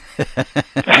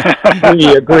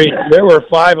 We agreed. There were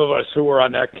 5 of us who were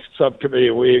on that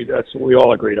subcommittee. We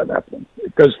all agreed on that one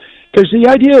because the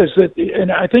idea is that,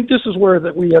 and I think this is where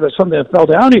that we had something that fell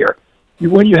down here.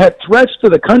 When you had threats to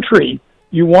the country,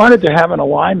 you wanted to have an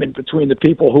alignment between the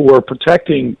people who were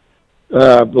protecting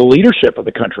the leadership of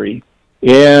the country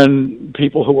and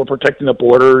people who were protecting the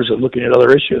borders and looking at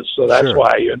other issues. So that's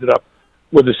why you ended up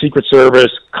with the Secret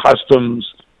Service,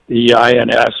 Customs, the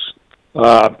INS.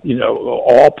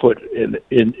 All put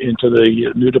into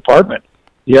the new department.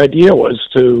 The idea was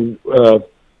to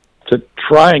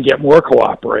try and get more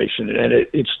cooperation, and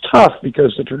it's tough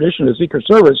because the tradition of the Secret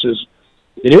Service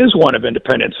is one of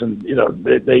independence, and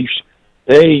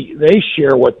they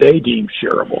share what they deem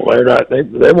shareable.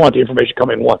 They want the information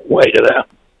coming one way to them.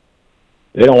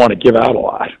 They don't want to give out a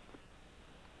lot.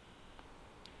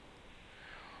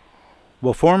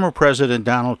 Well, former President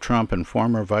Donald Trump and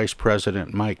former Vice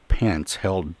President Mike Pence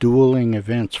held dueling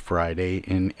events Friday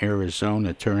in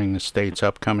Arizona, turning the state's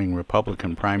upcoming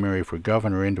Republican primary for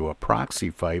governor into a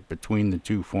proxy fight between the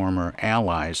two former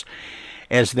allies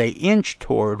as they inch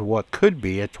toward what could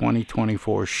be a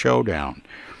 2024 showdown.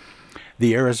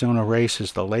 The Arizona race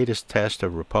is the latest test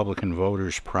of Republican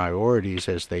voters' priorities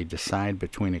as they decide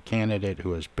between a candidate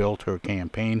who has built her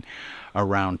campaign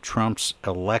around Trump's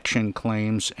election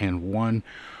claims and one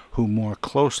who more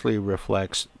closely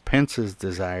reflects Pence's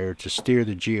desire to steer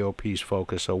the GOP's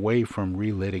focus away from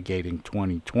relitigating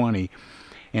 2020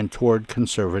 and toward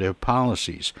conservative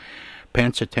policies.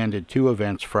 Pence attended 2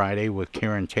 events Friday with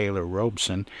Karen Taylor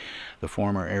Robeson, the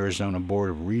former Arizona Board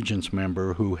of Regents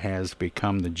member who has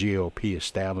become the GOP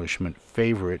establishment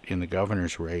favorite in the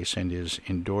governor's race and is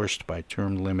endorsed by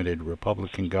term-limited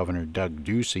Republican Governor Doug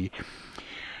Ducey.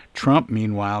 Trump,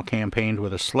 meanwhile, campaigned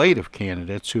with a slate of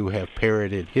candidates who have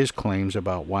parroted his claims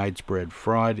about widespread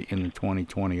fraud in the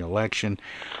 2020 election,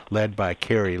 led by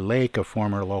Kari Lake, a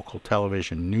former local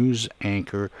television news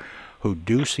anchor who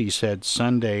Ducey said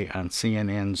Sunday on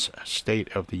CNN's State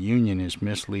of the Union is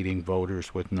misleading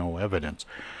voters with no evidence.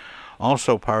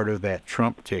 Also part of that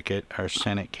Trump ticket are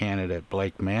Senate candidate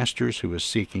Blake Masters, who is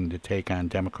seeking to take on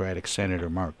Democratic Senator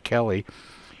Mark Kelly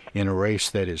in a race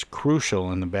that is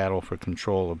crucial in the battle for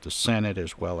control of the Senate,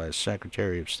 as well as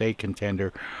Secretary of State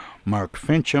contender Mark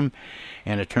Finchem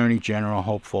and Attorney General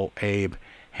hopeful Abe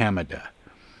Hamada.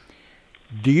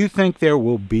 Do you think there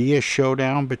will be a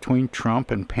showdown between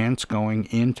Trump and Pence going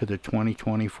into the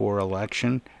 2024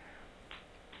 election?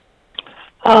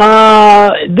 We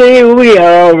are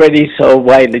already so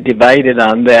widely divided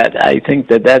on that. I think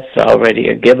that's already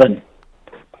a given.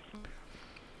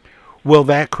 Will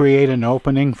that create an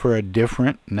opening for a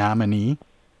different nominee?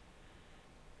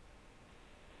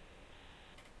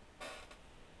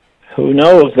 Who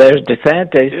knows? There's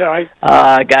DeSantis.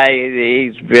 Guy,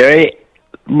 he's very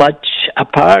much a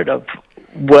part of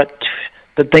what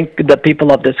the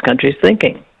people of this country is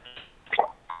thinking.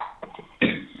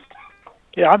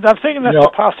 Yeah, I'm thinking that's a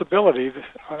possibility.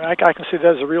 I can see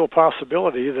that as a real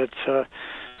possibility that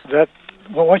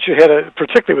once you had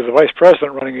particularly with the vice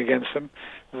president running against him,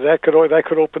 that could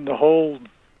open the whole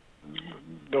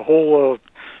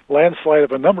landslide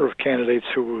of a number of candidates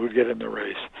who would get in the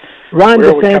race. Ron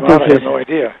DeSantis I have no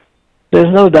idea.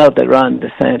 There's no doubt that Ron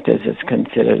DeSantis is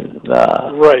considered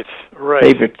the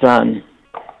favorite son.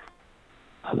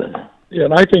 Yeah,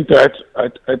 and I think that's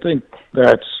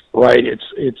right.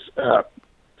 It's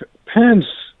Pence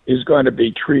is going to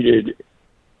be treated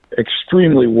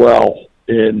extremely well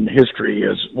in history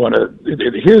as one of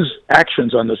his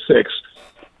actions on the 6th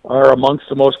are amongst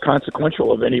the most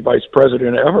consequential of any vice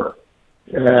president ever,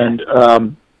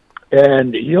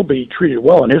 and he'll be treated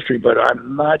well in history. But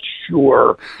I'm not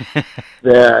sure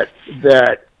that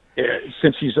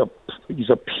since he's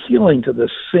appealing to the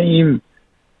same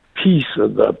piece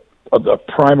of the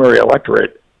primary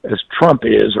electorate as Trump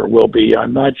is or will be,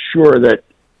 I'm not sure that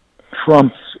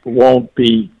Trump won't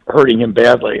be hurting him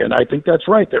badly. And I think that's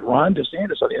right, that Ron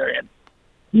DeSantis, on the other hand,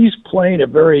 he's playing a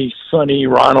very sunny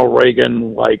Ronald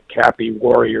Reagan-like happy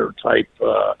warrior type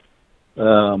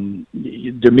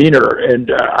demeanor.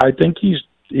 And I think he's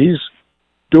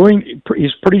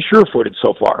pretty sure-footed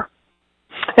so far.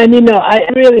 And, I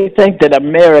really think that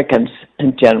Americans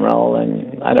in general,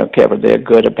 and I don't care whether they're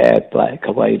good or bad, black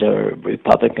or white or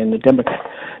Republican or Democrat,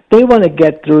 they want to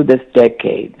get through this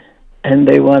decade, and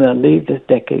they want to leave this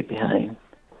decade behind.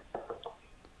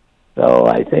 So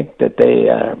I think that they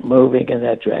are moving in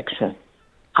that direction,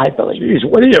 I believe. Geez,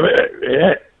 what do you...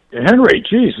 Henry,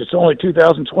 geez, it's only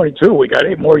 2022. We got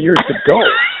 8 more years to go.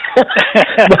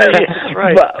 That's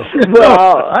right.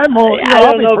 Well, I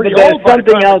don't know, but there's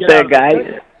something out there,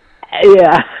 guys.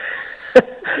 Yeah.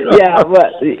 Yeah,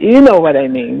 well, you know what I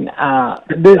mean.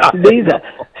 These are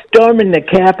storming the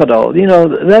Capitol.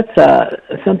 That's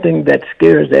something that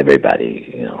scares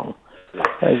everybody,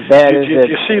 as bad as it.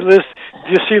 Do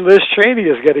you see Liz Cheney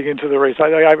is getting into the race? I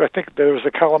think there was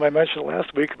a column I mentioned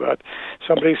last week about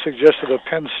somebody suggested a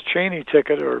Pence-Cheney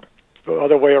ticket or the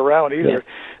other way around either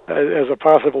as a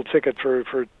possible ticket for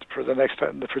the next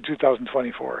time, for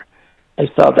 2024. I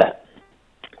saw that.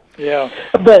 Yeah.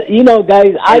 But,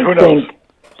 guys, I think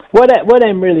what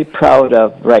I'm really proud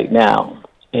of right now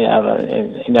in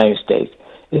the United States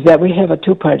is that we have a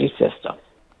two-party system.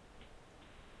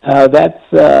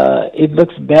 It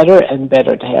looks better and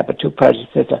better to have a two-party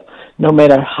system, no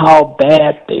matter how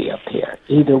bad they appear,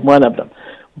 either one of them.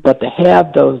 But to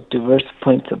have those diverse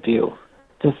points of view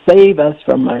to save us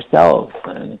from ourselves,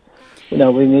 and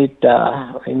we need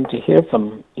to hear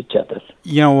from each other.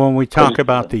 When we talk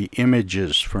about the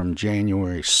images from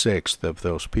January 6th of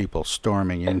those people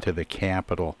storming into the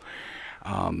Capitol,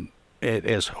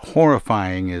 as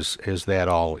horrifying as that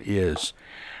all is,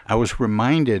 I was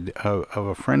reminded of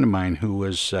a friend of mine who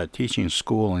was teaching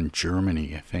school in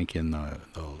Germany, I think in the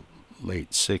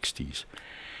late 60s.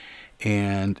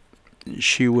 And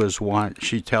she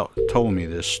told me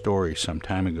this story some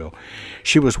time ago.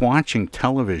 She was watching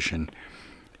television,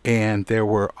 and there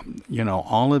were,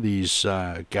 all of these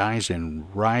guys in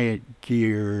riot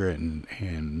gear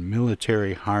and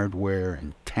military hardware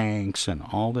and tanks and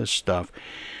all this stuff,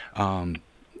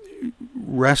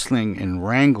 wrestling and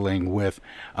wrangling with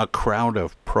a crowd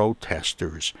of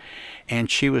protesters. And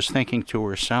she was thinking to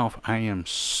herself, I am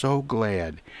so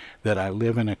glad that I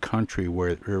live in a country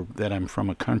that I'm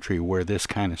from a country where this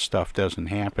kind of stuff doesn't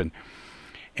happen.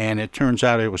 And it turns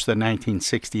out it was the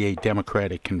 1968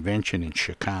 Democratic Convention in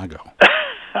Chicago.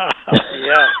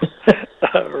 Yeah,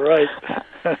 right.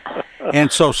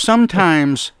 And so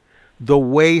sometimes the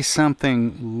way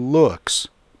something looks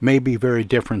may be very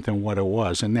different than what it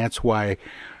was, and that's why,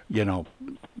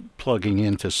 plugging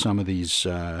into some of these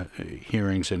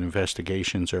hearings and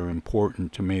investigations are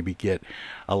important to maybe get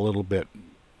a little bit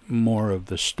more of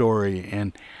the story.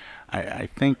 And I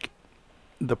think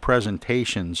the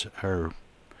presentations are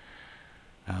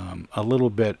a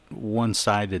little bit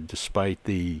one-sided, despite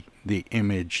the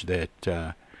image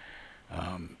that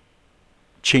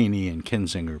Cheney and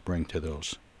Kinzinger bring to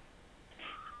those.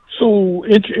 So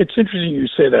it's interesting you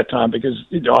say that, Tom, because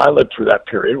I lived through that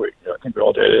period. I think we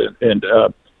all did, and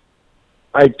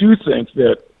I do think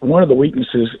that one of the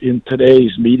weaknesses in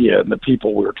today's media, and the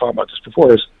people, we were talking about this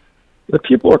before, is the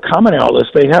people are commenting on all this.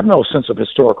 They have no sense of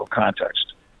historical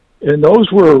context, and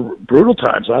those were brutal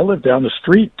times. I lived down the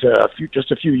street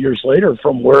just a few years later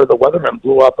from where the Weathermen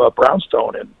blew up a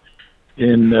brownstone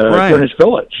in Greenwich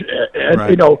Village, and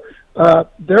right.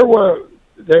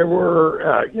 There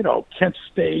were, Kent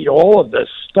State, all of this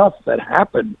stuff that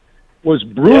happened was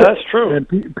brutal. Yeah, that's true. And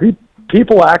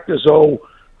people act as though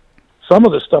some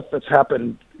of the stuff that's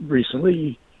happened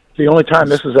recently, the only time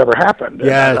this has ever happened.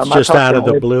 Yeah, it's just out of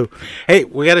the blue. Hey,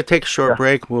 we got to take a short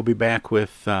break. We'll be back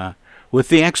with the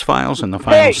X-Files in the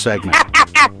final segment.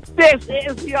 This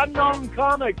is the Unknown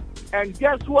Comic, and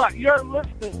guess what? You're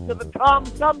listening to the Tom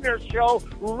Sumner Show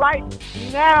right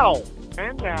now.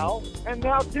 And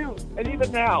now too, and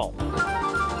even now.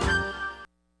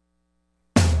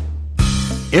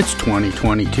 It's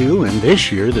 2022, and this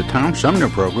year the Tom Sumner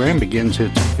program begins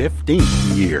its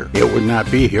 15th year. It would not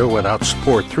be here without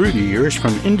support through the years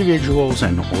from individuals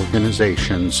and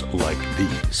organizations like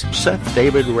these. Seth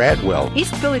David Radwell,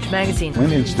 East Village Magazine,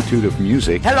 Flint Institute of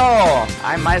Music, Hello,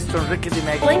 I'm Maestro Rickety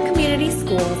Mag, Flint Community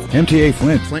Schools, MTA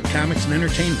Flint, Flint Comics and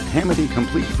Entertainment, Hamady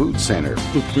Complete Food Center,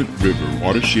 the Flint River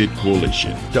Watershed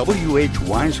Coalition, W.H.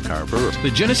 Wisecarver, the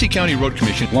Genesee County Road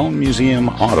Commission, Lone Museum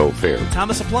Auto Fair,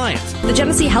 Thomas Appliance, the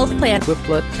Genesee Health Plan,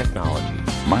 Whiplet Technology,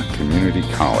 Mott Community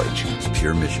College,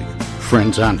 Pure Michigan,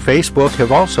 Friends on Facebook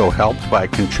have also helped by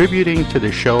contributing to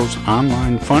the show's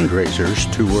online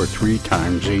fundraisers 2 or 3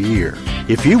 times a year.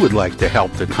 If you would like to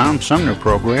help the Tom Sumner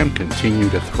program continue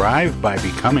to thrive by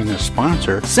becoming a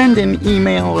sponsor, send an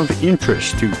email of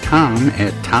interest to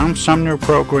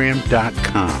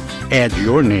tom@tomsumnerprogram.com. Add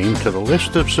your name to the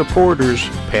list of supporters,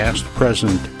 past,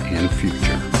 present, and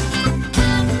future.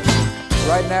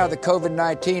 Right now, the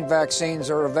COVID-19 vaccines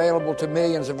are available to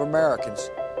millions of Americans,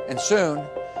 and soon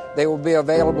they will be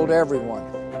available to everyone.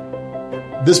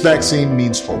 This vaccine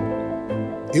means hope.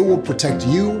 It will protect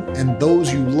you and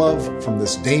those you love from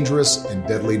this dangerous and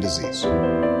deadly disease. I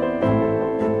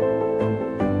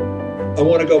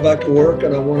want to go back to work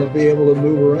and I want to be able to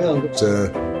move around.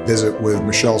 To visit with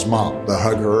Michelle's mom, to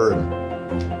hug her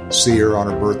and see her on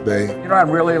her birthday. You know what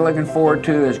I'm really looking forward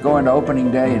to is going to opening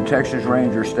day in Texas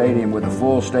Ranger Stadium with a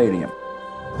full stadium.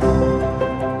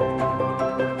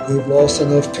 We've lost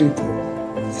enough people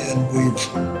and we've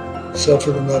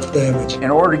suffered enough damage.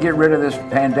 In order to get rid of this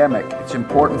pandemic, it's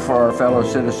important for our fellow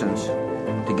citizens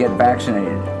to get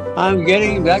vaccinated. I'm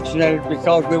getting vaccinated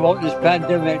because we want this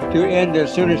pandemic to end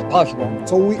as soon as possible.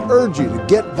 So we urge you to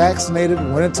get vaccinated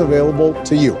when it's available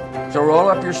to you. So roll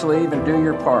up your sleeve and do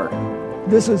your part.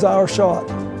 This is our shot.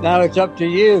 Now it's up to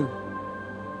you.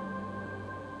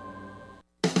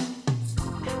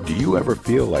 Do you ever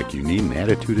feel like you need an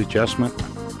attitude adjustment?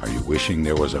 Are you wishing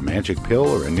there was a magic pill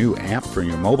or a new app for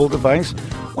your mobile device?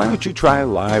 Why don't you try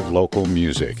live local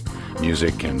music?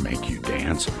 Music can make you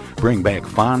dance, bring back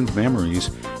fond memories,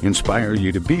 inspire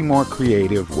you to be more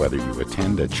creative, whether you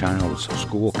attend a child's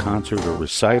school concert or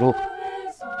recital,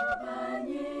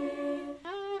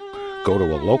 go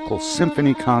to a local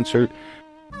symphony concert,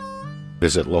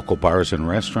 visit local bars and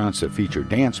restaurants that feature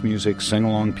dance music,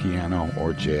 sing-along piano,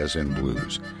 or jazz and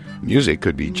blues. Music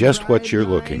could be just what you're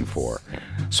looking for.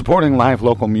 Supporting live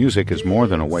local music is more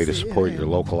than a way to support your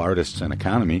local artists and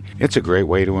economy. It's a great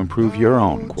way to improve your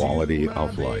own quality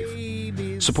of life.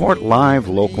 Support live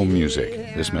local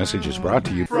music. This message is brought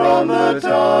to you from the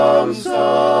Tom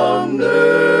Sumner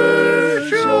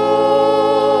Show.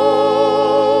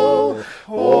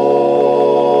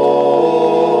 Oh,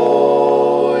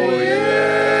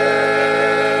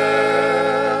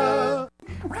 yeah.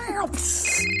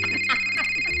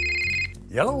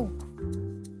 Yellow?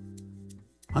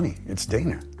 Honey, it's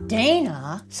Dana.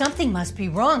 Dana? Something must be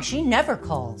wrong. She never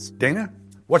calls. Dana,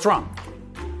 what's wrong?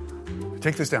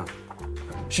 Take this down.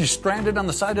 She's stranded on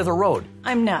the side of the road.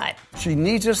 I'm not. She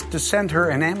needs us to send her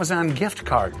an Amazon gift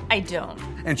card. I don't.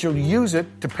 And she'll use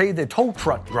it to pay the tow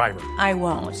truck driver. I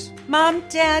won't. Mom,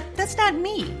 Dad, that's not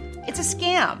me. It's a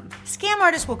scam. Scam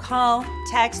artists will call,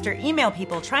 text, or email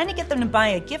people trying to get them to buy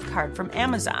a gift card from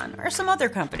Amazon or some other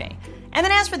company, and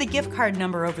then ask for the gift card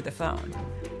number over the phone.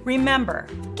 Remember,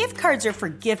 gift cards are for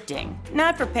gifting,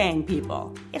 not for paying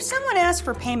people. If someone asks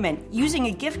for payment using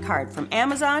a gift card from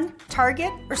Amazon,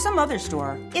 Target, or some other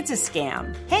store, it's a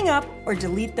scam. Hang up or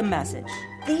delete the message.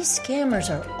 These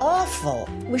scammers are awful.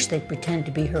 Wish they'd pretend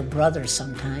to be her brother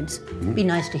sometimes. Be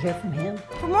nice to hear from him.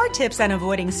 For more tips on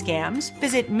avoiding scams,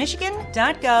 visit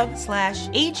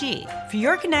michigan.gov/AG for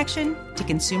your connection to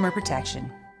consumer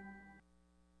protection.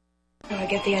 I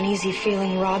get the uneasy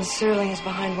feeling Rod Serling is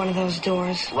behind one of those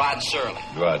doors. Rod Serling.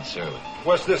 Rod Serling.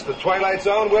 What's this, the Twilight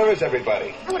Zone? Where is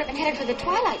everybody? I would have been headed for the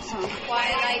Twilight Zone.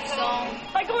 Twilight Zone?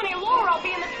 If I go any lower, I'll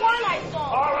be in the Twilight Zone.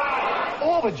 All right.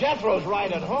 Oh, but Jethro's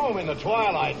right at home in the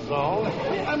Twilight Zone.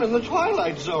 I'm in the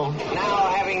Twilight Zone.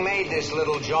 Now, having made this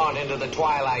little jaunt into the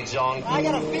Twilight Zone, I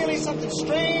got a feeling something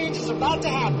strange is about to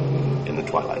happen in the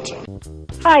Twilight Zone.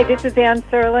 Hi, this is Ann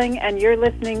Serling, and you're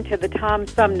listening to the Tom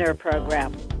Sumner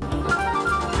Program.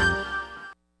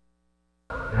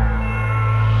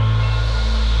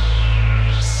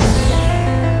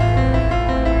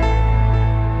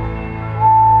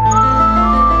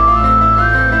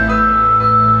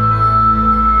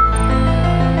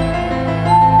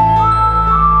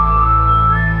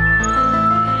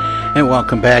 And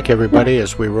welcome back, everybody,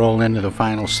 as we roll into the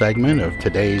final segment of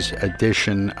today's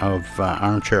edition of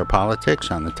Armchair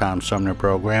Politics on the Tom Sumner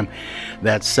program.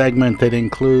 That segment that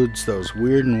includes those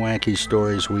weird and wacky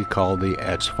stories we call the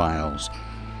X-Files.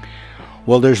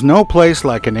 Well, there's no place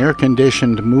like an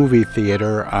air-conditioned movie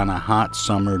theater on a hot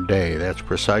summer day. That's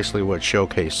precisely what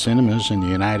Showcase Cinemas in the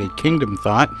United Kingdom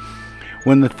thought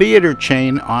when the theater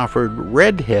chain offered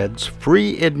redheads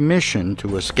free admission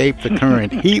to escape the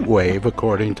current heat wave,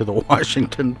 according to the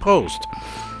Washington Post.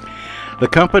 The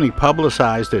company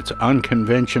publicized its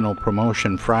unconventional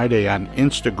promotion Friday on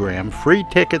Instagram. Free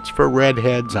tickets for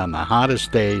redheads on the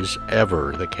hottest days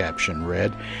ever, the caption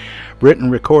read.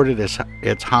 Britain recorded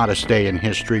its hottest day in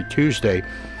history Tuesday,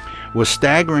 with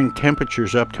staggering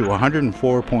temperatures up to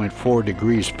 104.4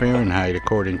 degrees Fahrenheit,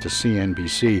 according to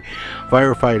CNBC.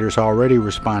 Firefighters already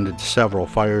responded to several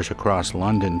fires across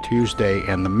London Tuesday,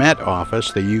 and the Met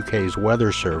Office, the UK's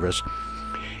weather service,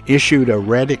 issued a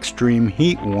red extreme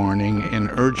heat warning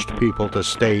and urged people to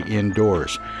stay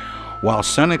indoors. While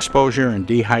sun exposure and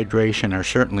dehydration are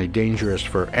certainly dangerous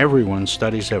for everyone,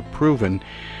 studies have proven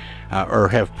or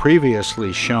have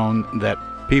previously shown that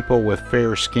people with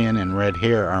fair skin and red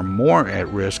hair are more at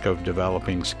risk of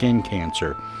developing skin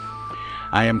cancer.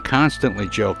 I am constantly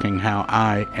joking how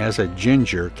I, as a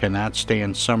ginger, cannot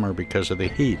stand summer because of the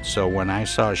heat, so when I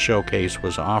saw Showcase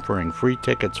was offering free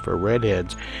tickets for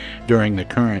redheads during the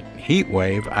current heat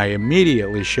wave, I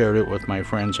immediately shared it with my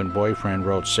friends and boyfriend,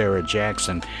 wrote Sarah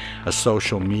Jackson, a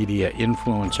social media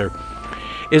influencer.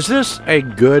 Is this a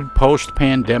good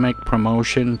post-pandemic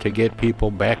promotion to get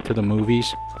people back to the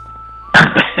movies?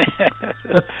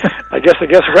 I guess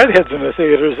redheads in the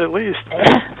theaters at least.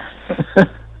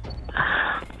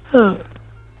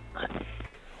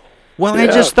 Well, yeah. I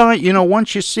just thought,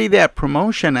 once you see that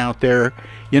promotion out there,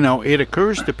 it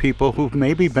occurs to people who've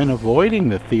maybe been avoiding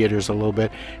the theaters a little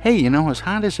bit. Hey, as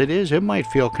hot as it is, it might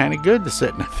feel kind of good to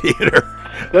sit in a theater.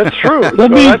 That's true.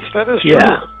 That is true.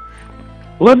 Yeah.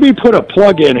 Let me put a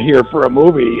plug in here for a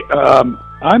movie.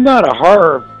 I'm not a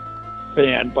horror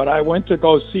fan, but I went to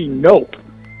go see Nope,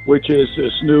 which is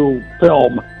this new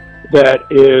film that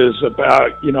is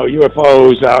about,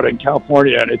 UFOs out in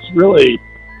California, and it's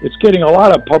getting a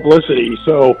lot of publicity.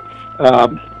 So,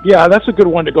 yeah, that's a good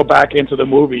one to go back into the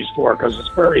movies for, because it's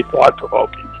very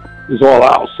thought-provoking, is all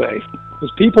I'll say.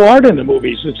 Because people aren't in the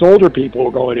movies. It's older people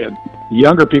going in. The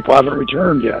younger people haven't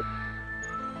returned yet.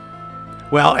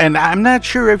 Well, and I'm not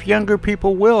sure if younger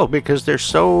people will, because they're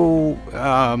so,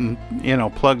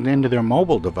 plugged into their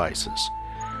mobile devices.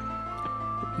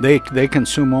 They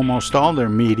consume almost all their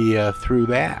media through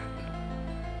that.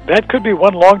 That could be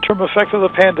one long-term effect of the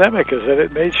pandemic, is that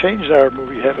it may change our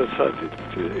movie habits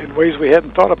in ways we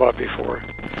hadn't thought about before.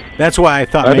 That's why I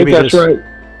thought I think that's right.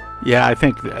 Yeah, I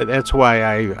think that's why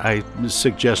I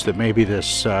suggest that maybe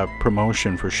this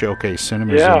promotion for Showcase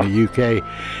Cinemas in the UK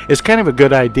is kind of a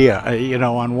good idea.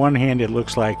 On one hand, it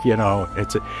looks like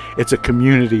it's a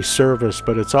community service,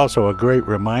 but it's also a great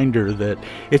reminder that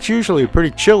it's usually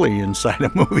pretty chilly inside a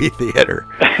movie theater.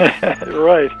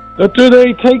 Right. But do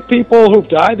they take people who've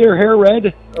dyed their hair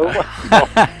red?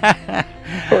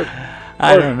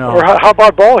 I don't know. Or how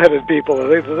about bald-headed people?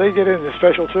 Do they get in the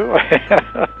special too?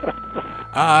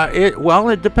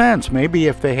 It depends. Maybe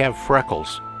if they have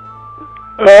freckles.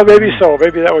 Maybe so.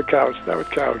 Maybe that would count.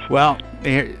 Well,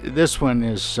 this one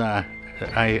is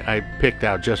I picked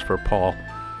out just for Paul.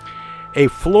 A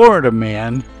Florida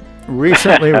man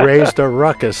recently raised a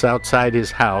ruckus outside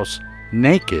his house,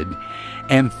 naked,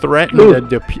 and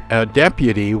threatened a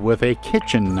deputy with a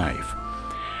kitchen knife.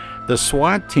 The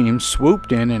SWAT team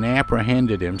swooped in and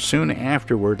apprehended him. Soon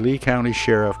afterward, Lee County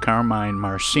Sheriff Carmine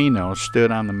Marcino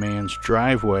stood on the man's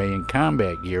driveway in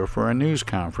combat gear for a news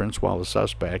conference while the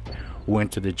suspect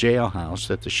went to the jailhouse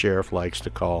that the sheriff likes to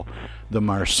call the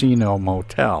Marcino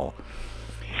Motel.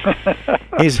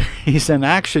 He's an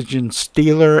oxygen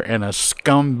stealer and a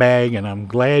scumbag, and I'm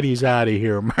glad he's out of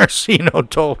here, Marcino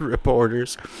told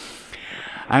reporters.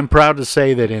 I'm proud to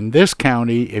say that in this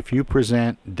county, if you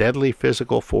present deadly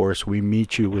physical force, we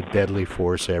meet you with deadly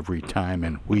force every time,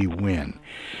 and we win.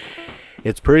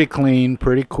 It's pretty clean,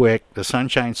 pretty quick. The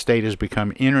Sunshine State has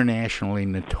become internationally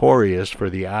notorious for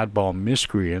the oddball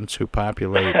miscreants who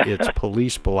populate its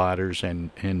police blotters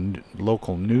and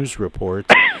local news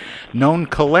reports, known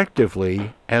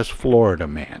collectively as Florida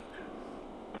Man.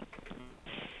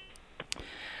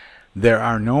 There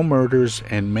are no murders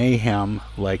and mayhem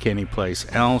like anyplace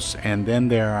else, and then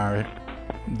there are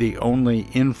the only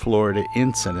in Florida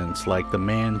incidents, like the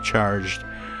man charged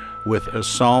with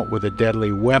assault with a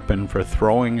deadly weapon for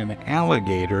throwing an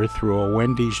alligator through a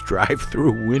Wendy's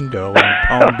drive-through window in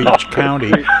Palm Beach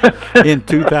County in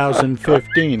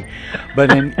 2015.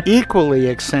 But an equally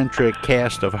eccentric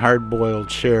cast of hard-boiled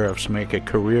sheriffs make a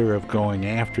career of going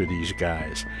after these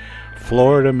guys.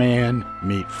 Florida man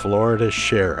meet Florida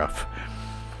sheriff.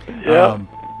 Yeah.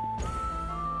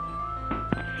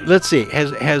 Let's see.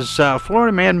 Has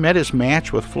Florida man met his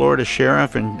match with Florida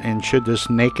sheriff, and should this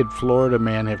naked Florida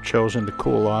man have chosen to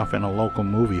cool off in a local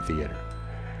movie theater?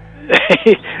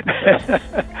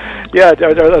 Yeah.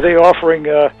 Are they offering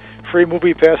free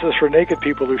movie passes for naked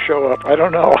people who show up? I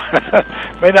don't know.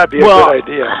 May not be a good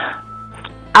idea.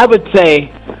 I would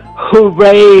say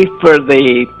hooray for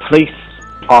the police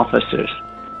officers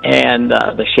and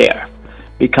the sheriff,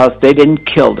 because they didn't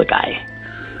kill the guy.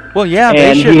 Well, yeah, and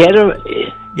they should.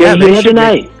 He had a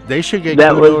knife. They should get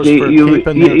that kudos was for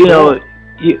keeping their cool.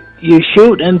 You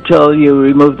shoot until you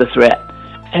remove the threat.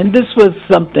 And this was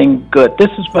something good.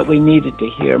 This is what we needed to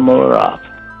hear more of.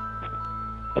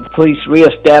 The police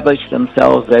reestablished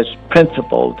themselves as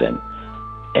principled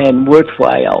and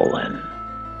worthwhile and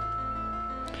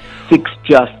seeks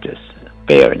justice,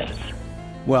 fairness.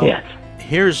 Well, yes.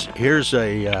 here's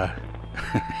a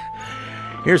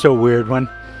here's a weird one.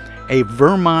 A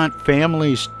Vermont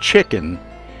family's chicken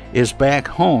is back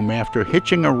home after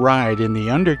hitching a ride in the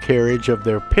undercarriage of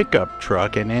their pickup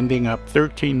truck and ending up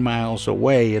 13 miles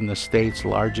away in the state's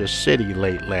largest city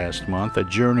late last month, a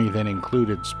journey that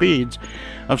included speeds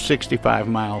of 65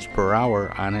 miles per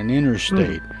hour on an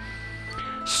interstate.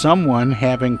 Someone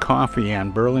having coffee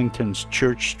on Burlington's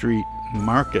Church Street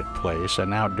Marketplace,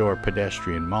 an outdoor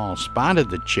pedestrian mall, spotted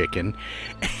the chicken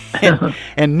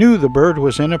and knew the bird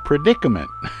was in a predicament.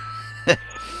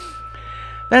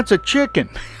 That's a chicken.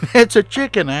 That's a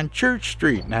chicken on Church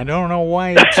Street, and I don't know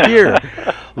why it's here,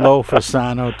 Lo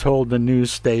Fasano told the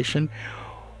news station.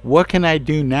 What can I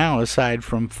do now aside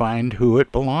from find who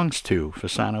it belongs to?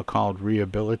 Fasano called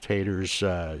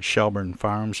rehabilitators Shelburne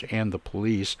Farms and the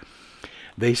police.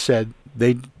 They said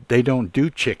they don't do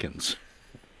chickens.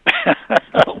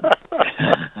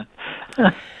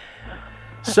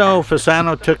 So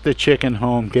Fasano took the chicken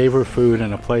home, gave her food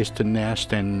and a place to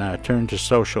nest, and turned to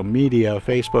social media. A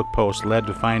Facebook post led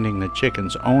to finding the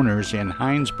chicken's owners in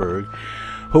Heinsberg,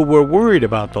 who were worried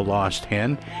about the lost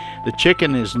hen. The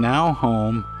chicken is now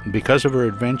home. Because of her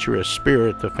adventurous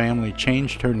spirit, the family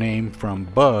changed her name from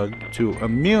Bug to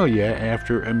Amelia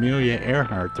after Amelia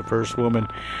Earhart, the first woman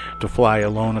to fly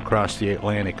alone across the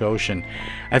Atlantic Ocean.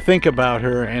 I think about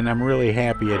her, and I'm really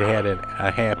happy it had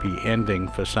a happy ending,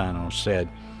 Fasano said.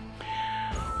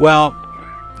 Well,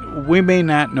 we may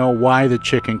not know why the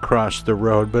chicken crossed the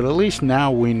road, but at least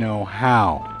now we know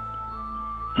how.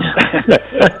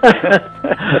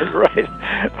 Right.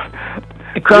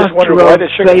 Across I just wonder the road why the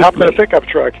chicken hopped in a safely. pickup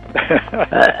truck.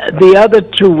 The other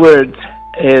two words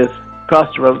is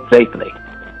cross the road safely.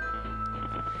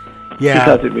 Yeah.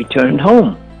 Because it returned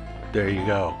home. There you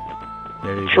go.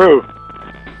 There you True. go.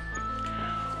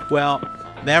 Well,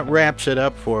 that wraps it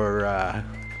up for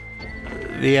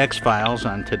the X-Files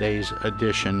on today's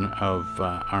edition of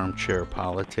Armchair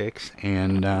Politics,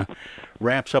 and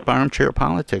wraps up Armchair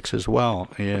Politics as well.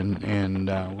 And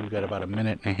we've got about a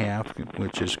minute and a half,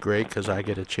 which is great because I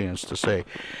get a chance to say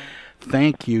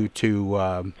thank you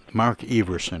to Mark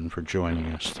Everson for joining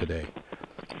us today.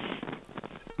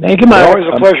 Thank you, Mark. Always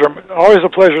a pleasure. Always a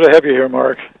pleasure to have you here,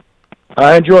 Mark.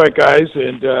 I enjoy it, guys,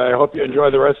 and I hope you enjoy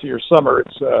the rest of your summer.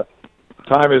 It's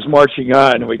time is marching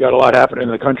on, and we got a lot happening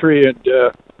in the country, and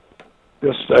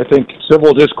I think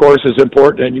civil discourse is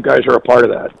important, and you guys are a part of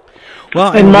that.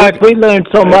 Well, and Mark, we learned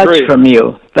so much from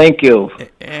you. Thank you.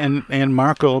 And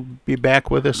Mark will be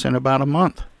back with us in about a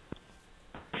month.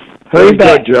 Very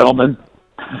good, gentlemen.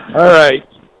 All right.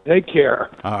 Take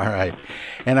care. All right.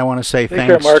 And I want to say Take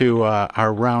thanks care, to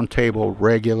our roundtable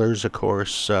regulars, of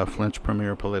course, Flint's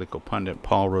premier political pundit,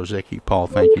 Paul Rosicki. Paul,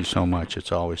 thank you so much.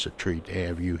 It's always a treat to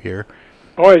have you here.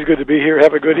 Always good to be here.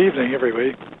 Have a good evening,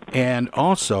 everybody. And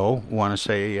also want to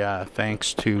say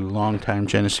thanks to longtime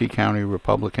Genesee County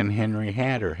Republican Henry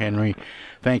Hatter. Henry,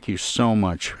 thank you so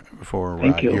much for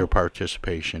your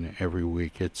participation every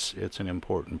week. It's an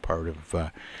important part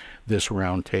of this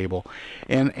roundtable,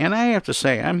 and I have to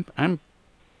say I'm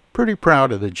pretty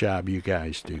proud of the job you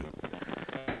guys do.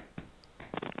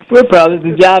 We're proud of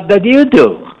the job that you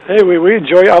do. Hey, we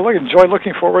enjoy. I enjoy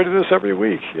looking forward to this every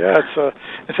week. Yeah, it's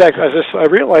in fact, I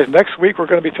realize next week we're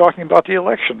going to be talking about the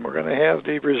election. We're going to have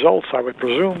the results, I would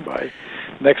presume, by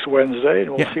next Wednesday,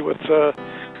 and we'll see what's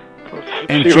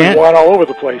who's won all over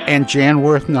the place. And Jan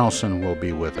Worth Nelson will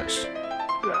be with us.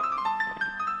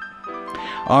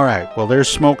 All right, well, there's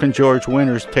Smoking George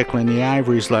Winters tickling the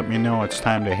ivories. Let me know it's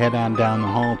time to head on down the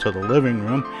hall to the living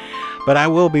room. But I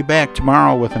will be back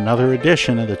tomorrow with another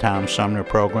edition of the Tom Sumner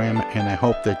program, and I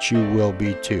hope that you will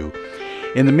be too.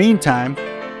 In the meantime,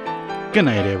 good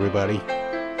night, everybody.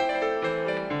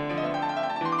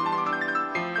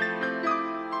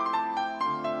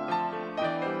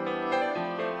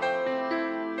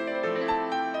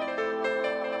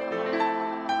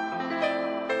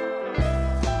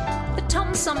 The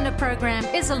Tom Sumner program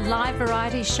is a live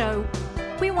variety show.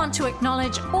 We want to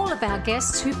acknowledge all of our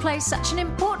guests who play such an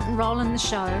important role in the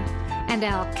show, and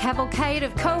our cavalcade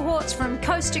of cohorts from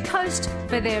coast to coast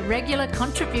for their regular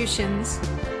contributions.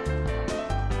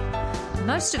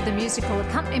 Most of the musical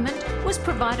accompaniment was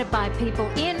provided by people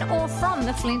in or from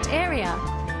the Flint area.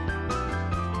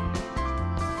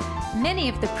 Many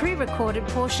of the pre-recorded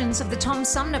portions of the Tom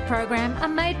Sumner program are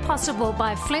made possible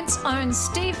by Flint's own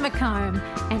Steve McComb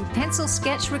and Pencil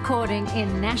Sketch Recording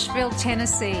in Nashville,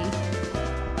 Tennessee.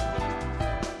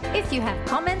 If you have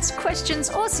comments, questions,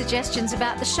 or suggestions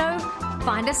about the show,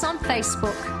 find us on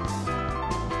Facebook.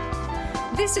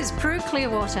 This is Prue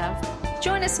Clearwater.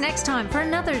 Join us next time for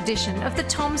another edition of the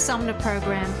Tom Sumner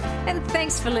program, and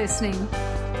thanks for listening.